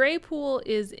 So Greypool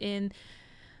is in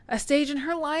a stage in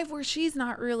her life where she's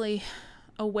not really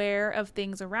aware of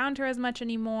things around her as much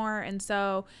anymore, and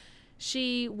so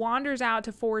She wanders out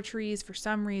to Four Trees for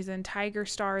some reason. Tiger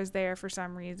Star is there for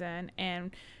some reason. And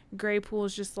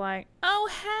Graypool's just like, oh,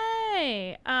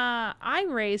 hey, I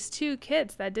raised 2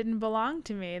 kids that didn't belong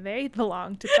to me. They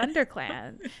belong to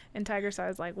ThunderClan. And Tiger Star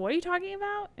is like, what are you talking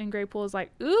about? And Graypool is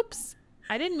like, oops,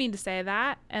 I didn't mean to say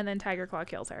that. And then Tiger Claw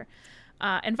kills her.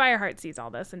 And Fireheart sees all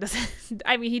this and doesn't,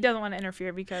 I mean, he doesn't want to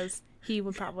interfere because he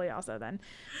would probably also then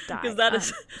die. Because that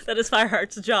is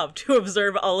Fireheart's job, to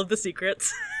observe all of the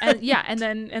secrets. And yeah, and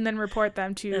then report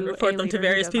them to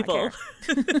various people.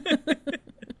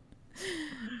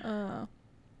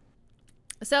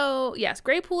 So yes,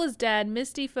 Graypool is dead.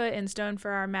 Mistyfoot and Stonefur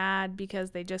are mad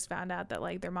because they just found out that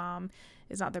like their mom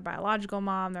is not their biological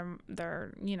mom.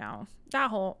 They're you know,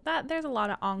 that there's a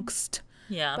lot of angst.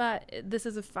 Yeah. But this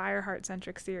is a Fireheart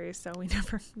centric series, so we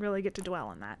never really get to dwell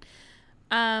on that.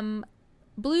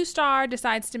 Blue Star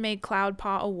decides to make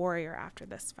Cloudpaw a warrior after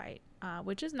this fight,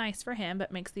 which is nice for him,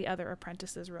 but makes the other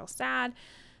apprentices real sad.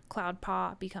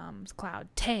 Cloudpaw becomes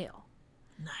Cloudtail.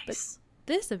 Nice. But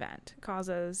this event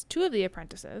causes 2 of the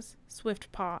apprentices,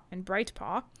 Swiftpaw and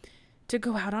Brightpaw, to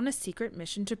go out on a secret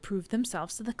mission to prove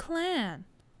themselves to the clan.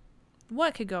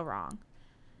 What could go wrong?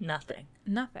 Nothing.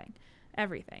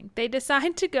 Everything. They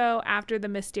decide to go after the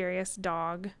mysterious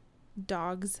dogs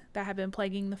that have been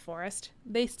plaguing the forest.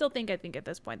 They still think, I think at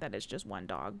this point, that it's just one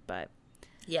dog, but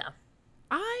yeah.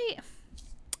 I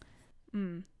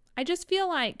just feel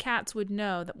like cats would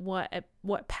know that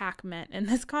what pack meant in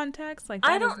this context. Like,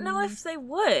 I don't know if they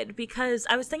would, because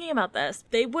I was thinking about this.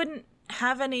 They wouldn't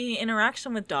have any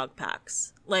interaction with dog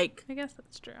packs. Like, I guess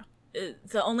that's true.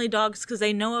 The only dogs, because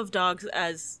they know of dogs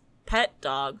as pet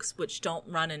dogs, which don't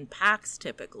run in packs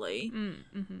typically.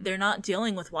 Mm-hmm. They're not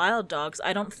dealing with wild dogs.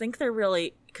 I don't think they're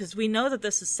really, because we know that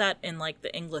this is set in like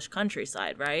the English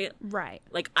countryside, right? Right.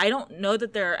 Like, I don't know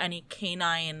that there are any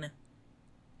canine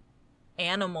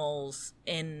animals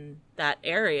in that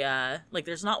area. Like,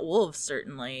 there's not wolves,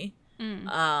 certainly.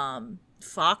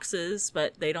 Foxes,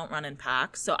 but they don't run in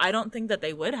packs. So I don't think that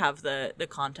they would have the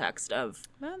context of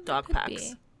dog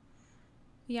packs. Be.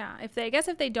 Yeah, if they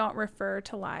don't refer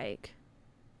to, like,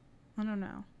 I don't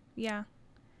know. Yeah.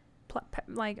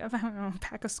 Like, I don't know, a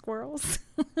pack of squirrels.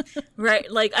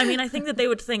 Right. Like, I mean, I think that they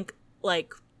would think,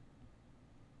 like,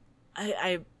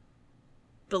 I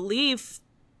believe,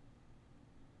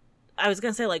 I was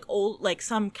going to say, like,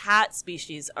 some cat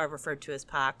species are referred to as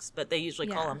packs, but they usually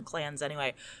call them clans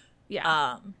anyway.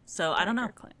 Yeah. So I don't know.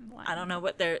 I don't know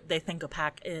what they think a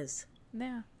pack is.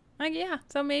 Yeah. Like, yeah,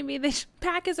 so maybe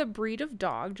pack is a breed of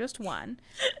dog, just one.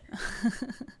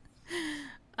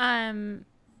 So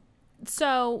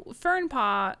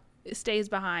Fernpaw stays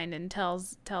behind and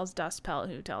tells Dustpelt,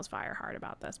 who tells Fireheart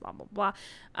about this, blah, blah, blah.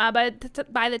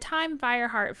 But by the time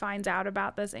Fireheart finds out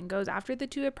about this and goes after the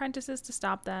 2 apprentices to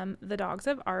stop them, the dogs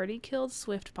have already killed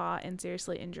Swiftpaw and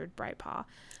seriously injured Brightpaw.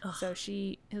 Ugh. So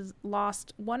she has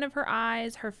lost one of her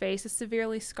eyes. Her face is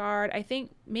severely scarred. I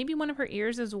think maybe one of her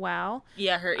ears as well.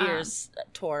 Yeah, her ears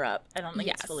tore up. I don't think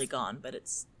it's fully gone, but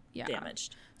it's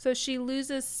damaged. So she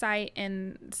loses sight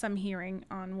and some hearing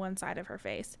on one side of her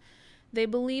face. They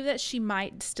believe that she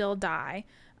might still die.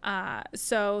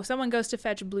 So someone goes to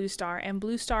fetch Blue Star, and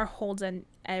Blue Star holds a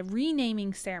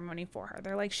renaming ceremony for her.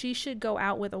 They're like, she should go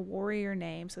out with a warrior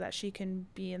name so that she can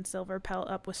be in Silverpelt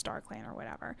up with StarClan or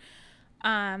whatever.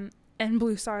 And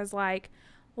Blue Star is like,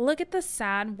 look at the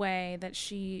sad way that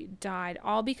she died,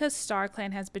 all because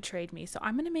StarClan has betrayed me. So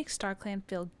I'm going to make StarClan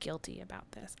feel guilty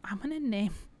about this. I'm going to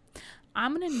name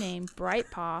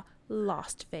Brightpaw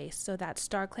Lost Face so that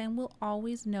StarClan will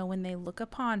always know when they look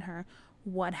upon her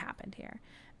what happened here.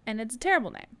 And it's a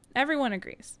terrible name. Everyone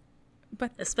agrees.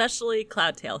 But especially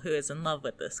Cloudtail, who is in love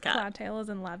with this cat. Cloudtail is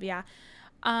in love, yeah.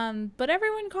 But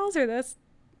everyone calls her this,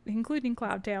 including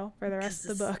Cloudtail, for the rest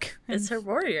of the book. It's her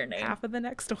warrior name. Half of the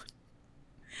next one.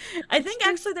 I think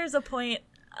actually there's a point,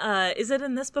 is it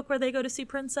in this book where they go to see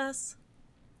Princess?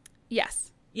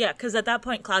 Yes. Yeah, because at that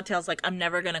point, Cloudtail's like, I'm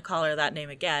never going to call her that name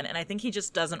again. And I think he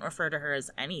just doesn't refer to her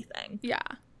as anything. Yeah.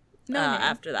 No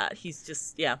after that. He's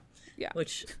just, yeah.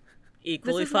 Which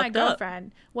equally fucked up. This is my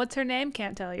girlfriend. What's her name?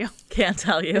 Can't tell you. Can't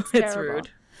tell you. It's rude.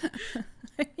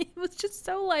 It was just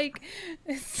so, like,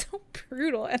 it's so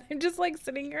brutal. And I'm just, like,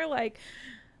 sitting here, like,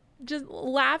 just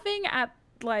laughing at,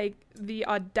 like, the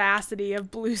audacity of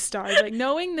Blue Star. Like,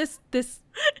 knowing this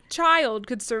child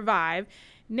could survive,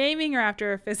 naming her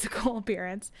after her physical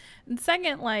appearance. And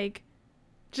second, like,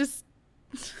 just,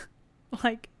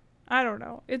 like, I don't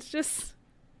know. It's just,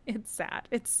 it's sad.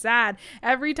 It's sad.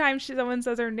 Every time someone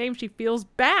says her name, she feels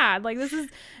bad. Like, this is,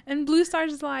 and Blue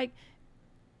Star's just like,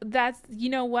 that's, you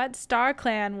know what?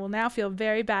 StarClan will now feel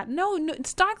very bad. No,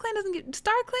 StarClan doesn't get,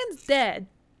 StarClan's dead.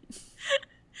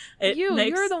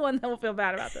 You're the one that will feel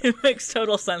bad about this. It makes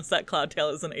total sense that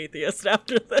Cloudtail is an atheist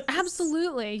after this.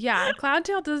 Absolutely. Yeah.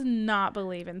 Cloudtail does not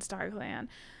believe in StarClan.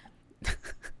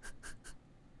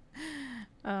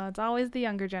 It's always the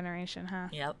younger generation, huh?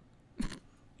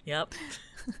 Yep.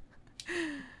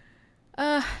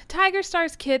 Tiger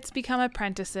Star's kits become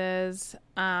apprentices.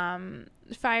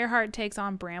 Fireheart takes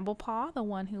on Bramblepaw, the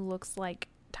one who looks like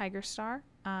Tiger Star,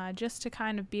 just to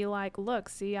kind of be like, look,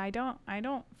 see, I don't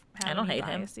hate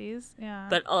biases. Him. Yeah.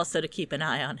 But also to keep an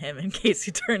eye on him in case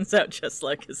he turns out just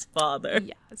like his father.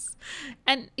 Yes.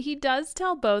 And he does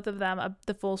tell both of them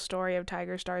the full story of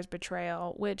Tiger Star's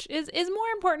betrayal, which is more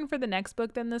important for the next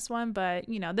book than this one. But,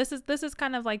 this is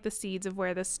kind of like the seeds of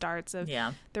where this starts of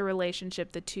the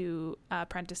relationship the two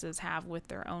apprentices have with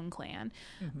their own clan.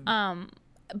 Mm-hmm.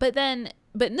 But in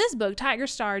this book, Tiger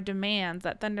Star demands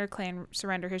that ThunderClan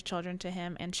surrender his children to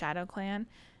him and ShadowClan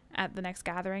at the next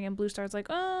gathering, and Blue Star's like,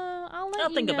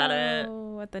 I'll think about it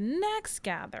at the next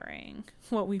gathering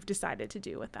what we've decided to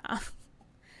do with that.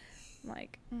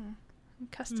 Like,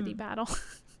 custody battle.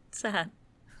 Sad.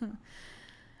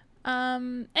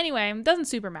 Anyway, it doesn't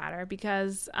super matter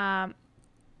because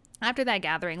after that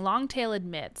gathering, Longtail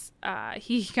admits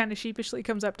he kind of sheepishly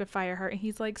comes up to Fireheart and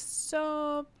he's like,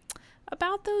 so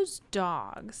about those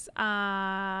dogs,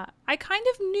 I kind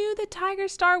of knew that Tiger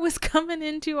Star was coming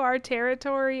into our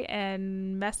territory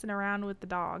and messing around with the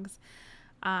dogs.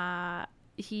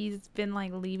 He's been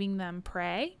like leaving them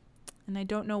prey, and I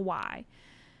don't know why.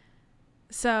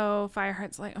 So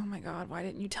Fireheart's like, oh my god, why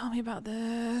didn't you tell me about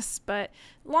this? But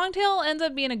Longtail ends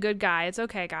up being a good guy. It's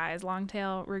okay, guys.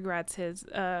 Longtail regrets his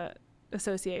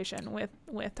association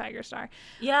with Tiger Star.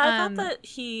 Yeah, I thought that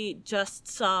he just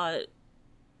saw...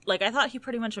 Like, I thought he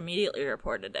pretty much immediately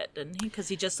reported it, didn't he? Because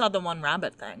he just saw the one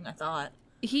rabbit thing, I thought.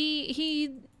 He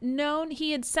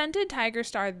had scented Tiger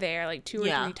Star there like 2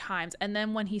 or 3 times, and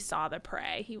then when he saw the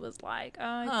prey, he was like,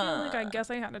 I feel like I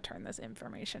guess I had to turn this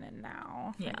information in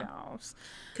now. Yeah.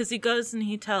 Because he goes and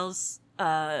he tells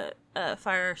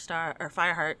Fireheart,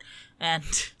 and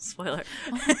spoiler.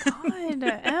 Oh my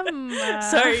god, Emma.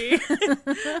 Sorry.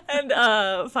 And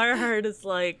Fireheart is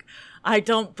like, I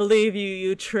don't believe you,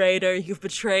 you traitor. You've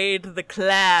betrayed the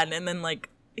clan. And then, like,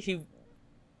 he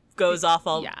goes off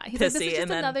all pissy. He's like, this is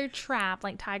just another trap,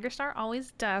 like Tiger Star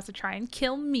always does, to try and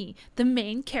kill me, the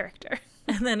main character.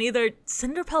 And then either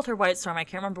Cinderpelt or White Storm, I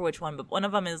can't remember which one, but one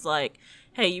of them is like,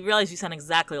 hey, you realize you sound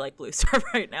exactly like Blue Star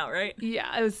right now, right?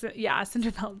 Yeah,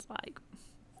 Cinderpelt's like,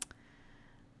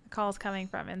 the call's coming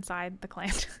from inside the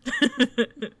clan.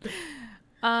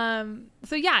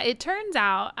 So yeah, it turns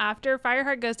out after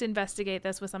Fireheart goes to investigate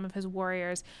this with some of his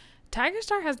warriors, Tiger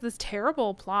Star has this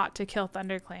terrible plot to kill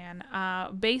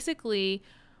ThunderClan. Basically,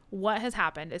 what has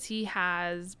happened is he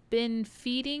has been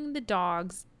feeding the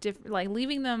dogs,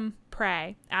 leaving them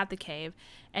prey at the cave,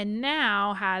 and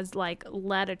now has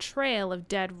led a trail of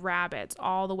dead rabbits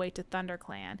all the way to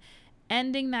ThunderClan,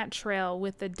 ending that trail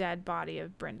with the dead body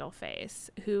of Brindleface,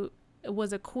 who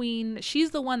was a queen.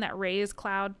 She's the one that raised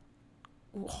Cloud.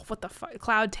 What the fuck?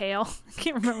 Cloudtail. I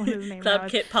can't remember what his name was.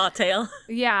 Cloudkit Pawtail.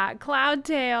 Yeah,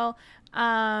 Cloudtail.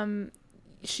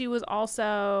 She was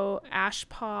also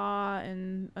Ashpaw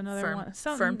and another one.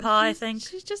 Fernpaw, I think.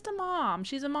 She's just a mom.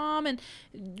 She's a mom and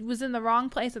was in the wrong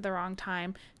place at the wrong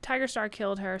time. Tiger Star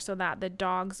killed her so that the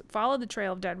dogs followed the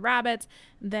trail of dead rabbits,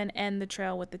 then end the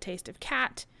trail with the taste of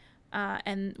cat,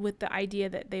 and with the idea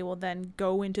that they will then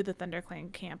go into the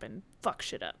ThunderClan camp and fuck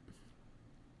shit up.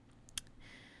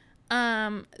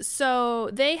 So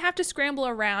they have to scramble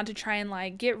around to try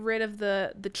and get rid of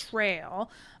the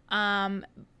trail.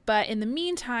 But in the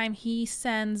meantime, he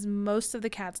sends most of the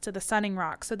cats to the Sunning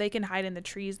Rock so they can hide in the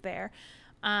trees there.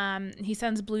 He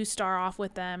sends Blue Star off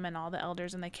with them and all the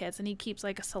elders and the kids, and he keeps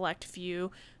a select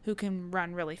few who can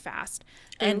run really fast.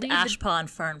 And Ashpaw and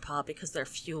Fernpaw because they're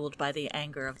fueled by the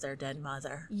anger of their dead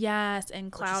mother. Yes,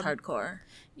 and Cloud. Which is hardcore.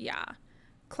 Yeah.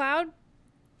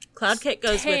 Cloudkit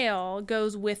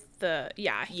goes with the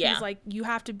he's like, you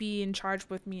have to be in charge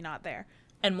with me, not there.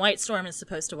 And White Storm is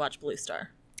supposed to watch Blue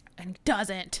Star, and he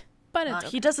doesn't. But it's okay.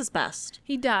 He does his best.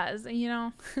 He does,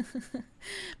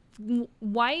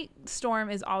 White Storm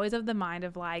is always of the mind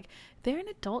of they're an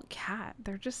adult cat.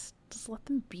 They're just let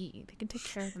them be. They can take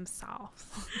care of themselves.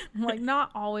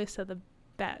 Not always to the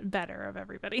better of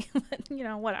everybody, but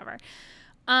whatever.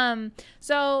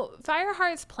 So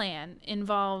Fireheart's plan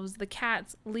involves the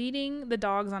cats leading the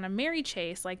dogs on a merry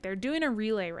chase, like they're doing a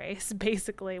relay race,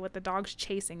 basically, with the dogs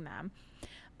chasing them.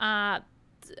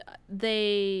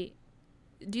 They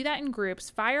do that in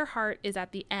groups. Fireheart is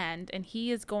at the end, and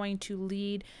he is going to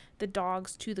lead the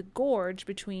dogs to the gorge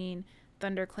between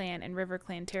ThunderClan and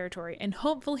RiverClan territory and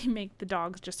hopefully make the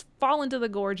dogs just fall into the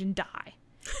gorge and die.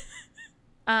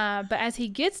 But as he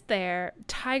gets there,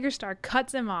 Tigerstar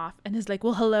cuts him off and is like,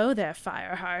 well, hello there,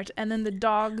 Fireheart. And then the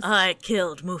dogs... I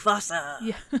killed Mufasa.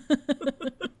 Yeah.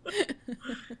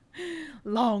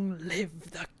 Long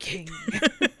live the king.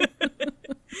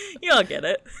 Y'all get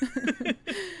it.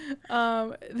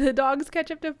 The dogs catch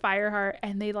up to Fireheart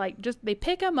and they they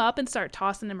pick him up and start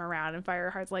tossing him around. And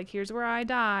Fireheart's like, here's where I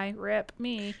die. Rip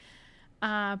me.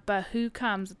 But who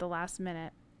comes at the last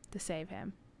minute to save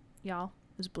him? Y'all,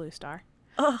 it was Bluestar.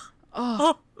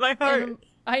 Oh, my heart.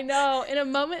 I know. In a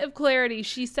moment of clarity,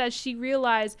 she says she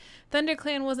realized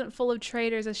ThunderClan wasn't full of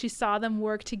traitors as she saw them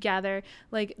work together,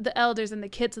 like the elders and the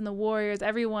kids and the warriors,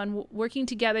 everyone working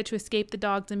together to escape the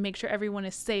dogs and make sure everyone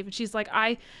is safe. And she's like,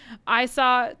 I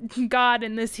saw God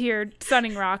in this here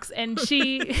Sunning Rocks. And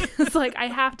she was like, I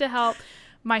have to help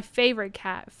my favorite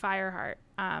cat, Fireheart.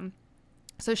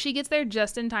 So she gets there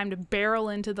just in time to barrel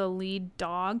into the lead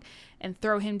dog and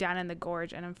throw him down in the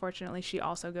gorge. And unfortunately, she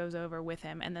also goes over with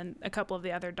him. And then a couple of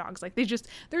the other dogs,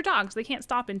 they're dogs. They can't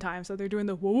stop in time. So they're doing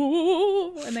the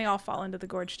whoa, and they all fall into the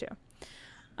gorge too.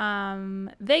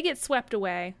 They get swept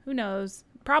away. Who knows?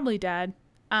 Probably dead.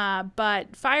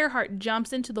 But Fireheart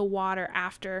jumps into the water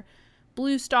after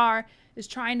Bluestar is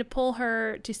trying to pull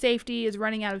her to safety, is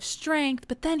running out of strength,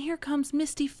 but then here comes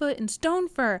Mistyfoot and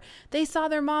Stonefur. They saw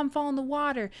their mom fall in the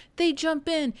water. They jump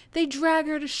in. They drag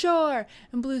her to shore.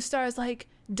 And Bluestar is like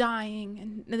dying.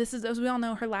 And this is, as we all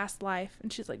know, her last life.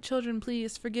 And she's like, children,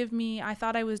 please forgive me. I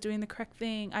thought I was doing the correct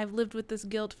thing. I've lived with this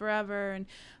guilt forever. And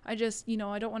I just,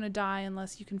 I don't want to die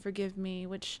unless you can forgive me,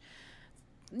 which...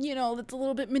 that's a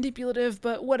little bit manipulative,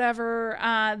 but whatever.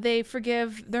 They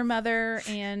forgive their mother,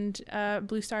 and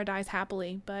Bluestar dies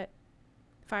happily. But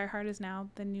Fireheart is now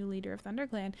the new leader of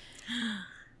ThunderClan,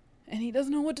 and he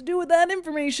doesn't know what to do with that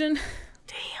information.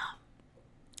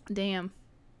 Damn.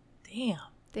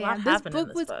 This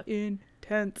book was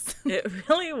intense. It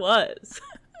really was.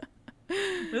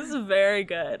 This is very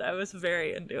good. I was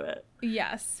very into it.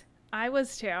 Yes, I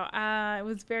was too. I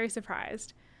was very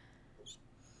surprised.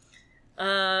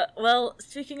 Well,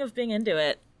 speaking of being into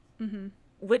it,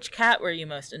 which cat were you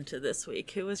most into this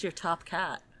week? Who was your top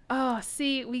cat? Oh,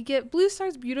 see, we get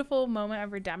Bluestar's beautiful moment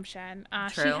of redemption.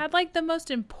 She had the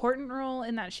most important role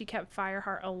in that she kept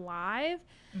Fireheart alive,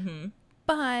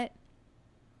 but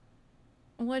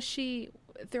was she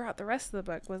throughout the rest of the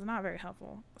book was not very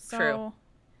helpful. So, True.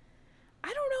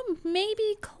 I don't know,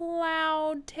 maybe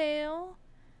Cloudtail.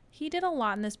 He did a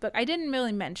lot in this book. I didn't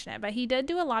really mention it, but he did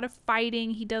do a lot of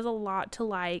fighting. He does a lot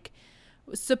to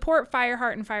support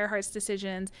Fireheart and Fireheart's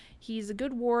decisions. He's a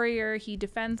good warrior. He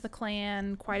defends the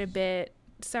clan quite a bit,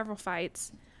 several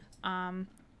fights.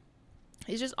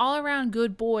 He's just all around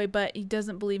good boy, but he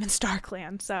doesn't believe in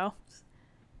StarClan. So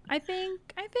I think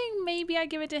maybe I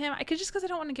give it to him. Just because I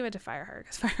don't want to give it to Fireheart,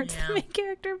 because Fireheart's the main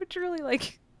character, but really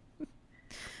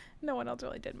no one else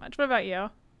really did much. What about you?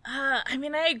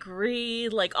 I agree.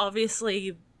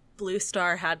 Obviously,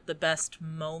 Bluestar had the best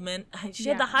moment. She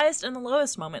had the highest and the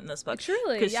lowest moment in this book.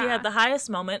 Truly, because she had the highest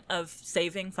moment of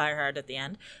saving Fireheart at the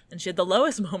end, and she had the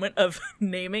lowest moment of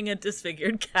naming a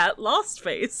disfigured cat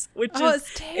Lostface, which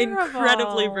is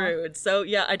incredibly rude. So,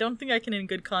 yeah, I don't think I can in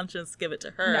good conscience give it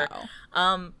to her.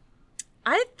 No.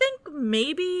 I think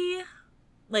maybe,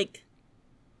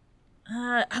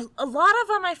 a lot of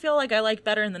them I feel like I like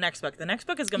better in the next book. The next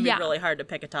book is going to be really hard to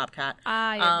pick a top cat.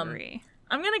 I agree.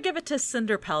 I'm going to give it to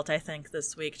Cinderpelt, I think,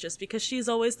 this week, just because she's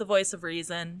always the voice of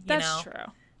reason. That's true.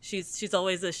 She's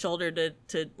always a shoulder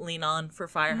to lean on for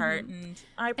Fireheart, and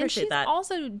I appreciate that. And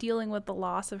she's also dealing with the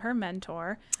loss of her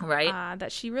mentor. Right.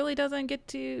 That she really doesn't get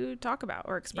to talk about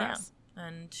or express. Yeah.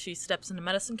 And she steps into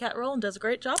Medicine Cat role and does a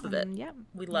great job of it. Yeah.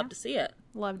 We'd love to see it.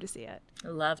 Love to see it.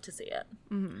 Love to see it.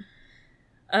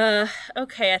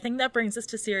 Okay, I think that brings us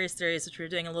to Series Theories, which we're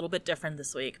doing a little bit different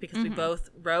this week because we both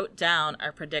wrote down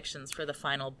our predictions for the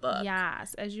final book.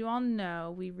 Yes. As you all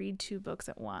know, we read 2 books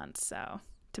at once, so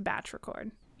to batch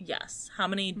record. Yes. How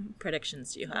many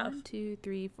predictions do you have? 1, 2,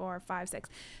 3, 4, 5, 6.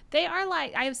 They are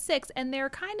I have 6, and they're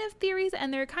kind of theories,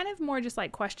 and they're kind of more just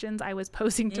questions I was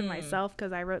posing to myself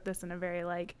because I wrote this in a very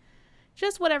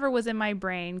just whatever was in my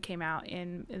brain came out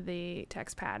in the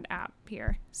TextPad app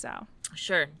here. So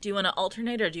sure. Do you want to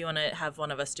alternate, or do you want to have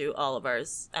one of us do all of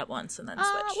ours at once and then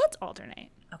switch? Let's alternate.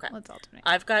 Okay. Let's alternate.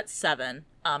 I've got 7,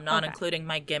 not including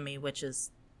my gimme, which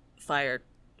is Fireheart.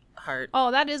 Oh,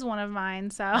 that is one of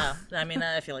mine. So I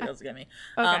feel like that was a gimme.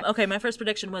 Okay. Okay, my first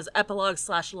prediction was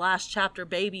epilogue/last chapter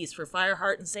babies for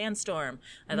Fireheart and Sandstorm.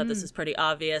 I thought this was pretty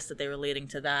obvious that they were leading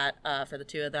to that for the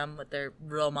 2 of them with their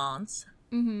romance.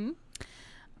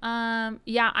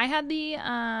 Yeah, I had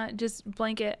the just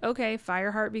blanket, okay,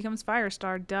 Fireheart becomes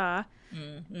Firestar, duh,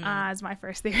 as my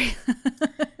first theory.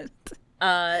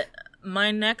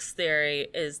 My next theory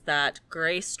is that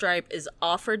Gray Stripe is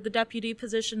offered the deputy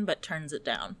position but turns it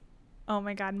down. Oh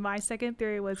my god, my second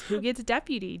theory was, who gets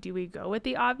deputy? Do we go with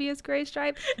the obvious Gray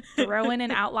Stripe, throw in an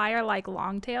outlier like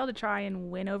Longtail to try and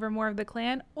win over more of the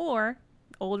clan, or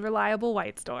old reliable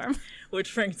Whitestorm?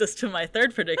 Which brings us to my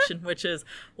third prediction, which is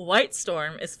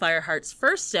Whitestorm is Fireheart's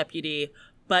first deputy,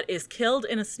 but is killed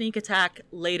in a sneak attack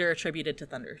later attributed to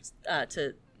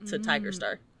Tiger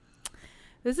Star.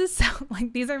 This is so,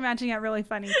 like, these are matching out really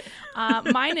funny.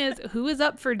 Mine is, who is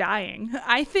up for dying?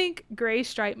 I think Gray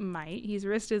Stripe might. He's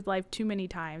risked his life too many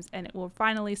times, and it will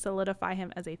finally solidify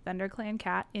him as a ThunderClan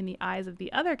cat in the eyes of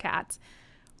the other cats.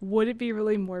 Would it be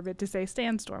really morbid to say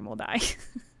Sandstorm will die?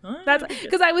 That's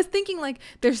because I was thinking, like,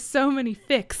 there's so many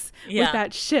fics with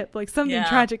that ship. Like, something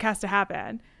tragic has to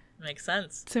happen. Makes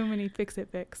sense. So many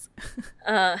fix-it-fics.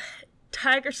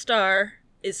 Tiger Star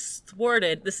is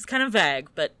thwarted. This is kind of vague,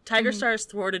 but Tiger Star is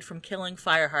thwarted from killing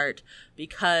Fireheart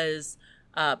because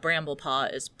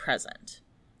Bramblepaw is present.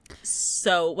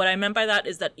 So what I meant by that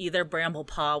is that either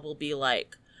Bramblepaw will be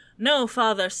like, no,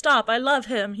 father, stop, I love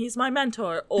him, he's my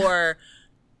mentor, or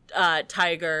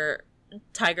Tiger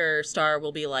Star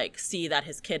will be like, see that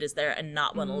his kid is there and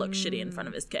not want to look shitty in front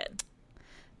of his kid.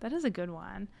 That is a good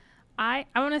one. I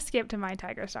want to skip to my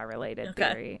Tiger Star related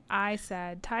theory. I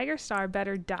said Tiger Star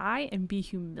better die and be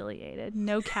humiliated.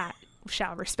 No cat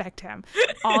shall respect him.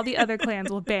 All the other clans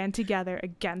will band together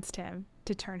against him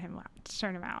to turn him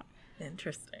out.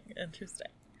 Interesting.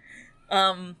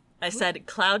 I said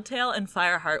Cloudtail and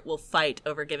Fireheart will fight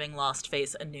over giving Lost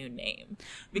Face a new name,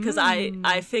 because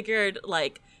I figured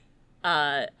like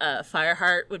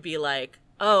Fireheart would be like,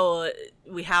 oh,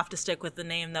 we have to stick with the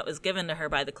name that was given to her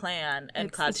by the clan,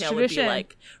 and Cloudtail would be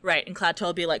like, right, and Cloudtail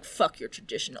would be like, fuck your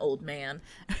tradition, old man.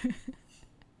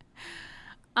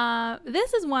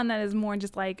 This is one that is more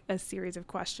just like a series of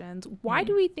questions. Why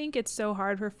do we think it's so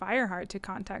hard for Fireheart to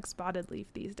contact Spotted Leaf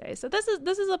these days? So this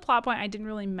is a plot point I didn't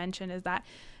really mention, is that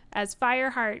as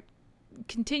Fireheart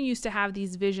continues to have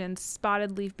these visions,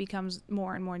 Spotted Leaf becomes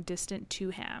more and more distant to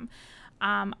him.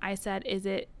 I said, is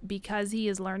it because he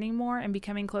is learning more and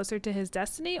becoming closer to his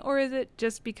destiny, or is it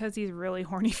just because he's really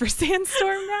horny for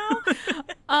Sandstorm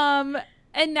now?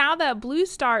 And now that Blue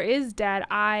Star is dead,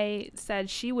 I said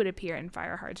she would appear in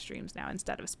Fireheart's dreams now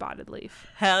instead of Spotted Leaf.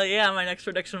 Hell yeah, my next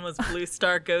prediction was Blue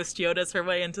Star Ghost Yoda's her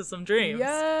way into some dreams.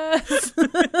 Yes!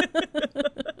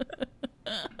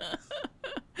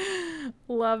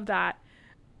 Love that.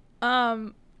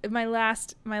 My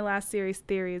last series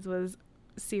theory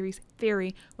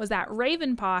was that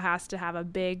Ravenpaw has to have a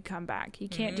big comeback. He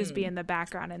can't just be in the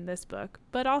background in this book,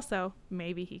 but also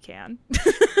maybe he can.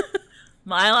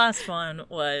 My last one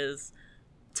was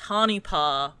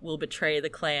Tawnypaw will betray the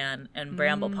clan and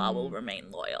Bramblepaw will remain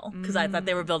loyal, because I thought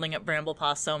they were building up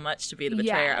Bramblepaw so much to be the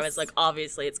betrayer. Yes. I was like,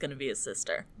 obviously it's going to be his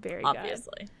sister. Very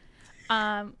obviously.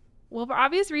 Good. Well, for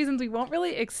obvious reasons, we won't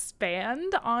really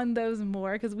expand on those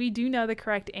more because we do know the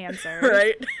correct answer.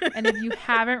 Right. And if you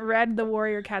haven't read the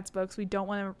Warrior Cats books, we don't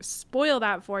want to spoil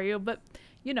that for you. But,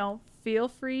 feel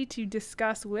free to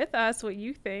discuss with us what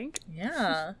you think.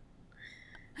 Yeah.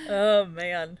 Oh,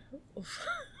 man.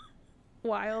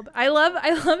 Wild. I love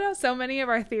how so many of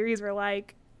our theories were,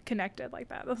 like, connected like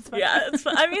that. That's funny. Yeah, it's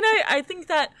fun. I mean, I think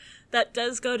that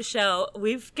does go to show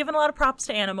we've given a lot of props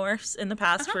to Animorphs in the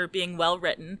past for being well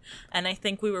written, and I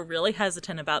think we were really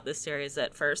hesitant about this series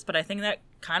at first, but I think that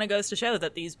kind of goes to show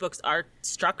that these books are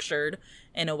structured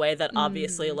in a way that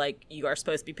obviously like you are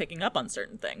supposed to be picking up on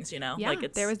certain things, Yeah,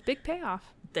 like there was big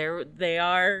payoff. They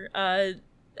are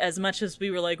as much as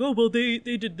we were like, oh well, they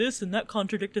did this and that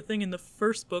contradicted thing in the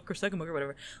first book or second book or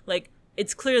whatever, like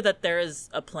it's clear that there is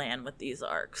a plan with these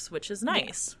arcs, which is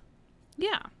nice.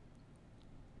 Yeah.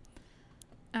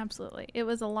 Absolutely. It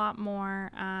was a lot more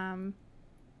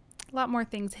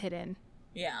things hidden.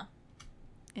 Yeah.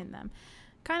 In them.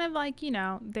 Kind of like,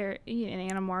 they're in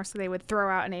Animorphs, so they would throw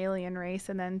out an alien race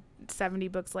and then 70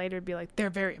 books later it'd be like, they're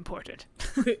very important.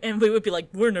 And we would be like,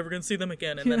 we're never going to see them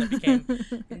again. And then it became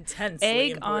intensely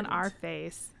Egg important. on our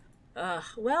face.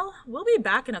 Well, we'll be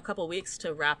back in a couple weeks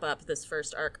to wrap up this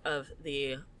first arc of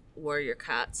the Warrior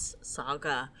Cats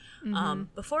saga.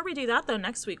 Before we do that, though,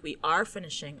 next week we are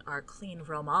finishing our Clean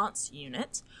Romance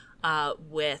unit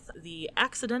with The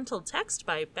Accidental Text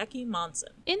by Becky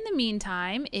Monson. In the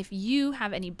meantime, if you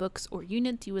have any books or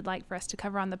units you would like for us to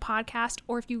cover on the podcast,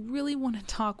 or if you really want to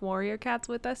talk Warrior Cats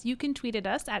with us, you can tweet at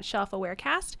us at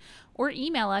ShelfAwareCast or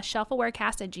email us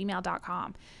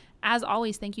shelfawarecast@gmail.com. As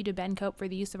always, thank you to Ben Cope for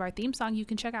the use of our theme song. You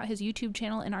can check out his YouTube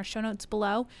channel in our show notes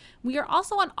below. We are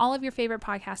also on all of your favorite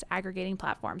podcast aggregating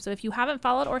platforms. So if you haven't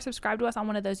followed or subscribed to us on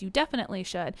one of those, you definitely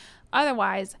should.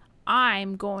 Otherwise,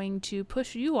 I'm going to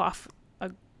push you off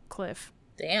a cliff.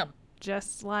 Damn.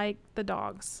 Just like the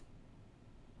dogs.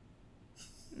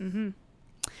 If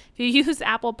you use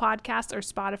Apple Podcasts or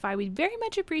Spotify, we'd very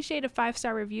much appreciate a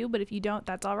 5-star review. But if you don't,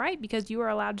 that's all right, because you are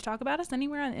allowed to talk about us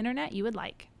anywhere on the internet you would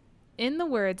like. In the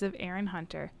words of Aaron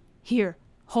Hunter, here,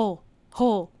 hole,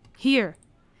 here.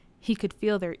 He could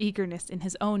feel their eagerness in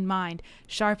his own mind,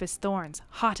 sharp as thorns,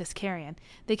 hot as carrion.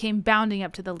 They came bounding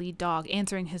up to the lead dog,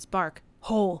 answering his bark.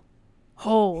 Hole,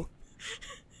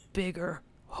 bigger,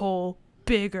 hole,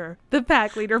 bigger, the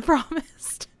pack leader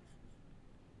promised.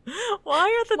 Why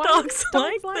are the dogs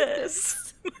like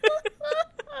this?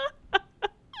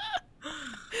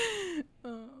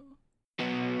 Oh.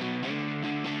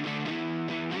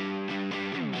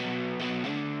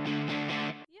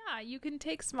 Yeah, you can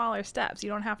take smaller steps.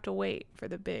 You don't have to wait for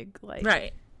the big, like,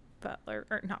 Right. butler,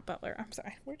 or not butler. I'm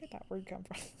sorry. Where did that word come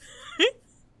from?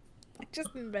 I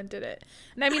just invented it.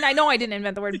 And I mean, I know I didn't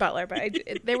invent the word butler, but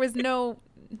there was no,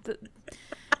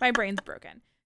 my brain's broken.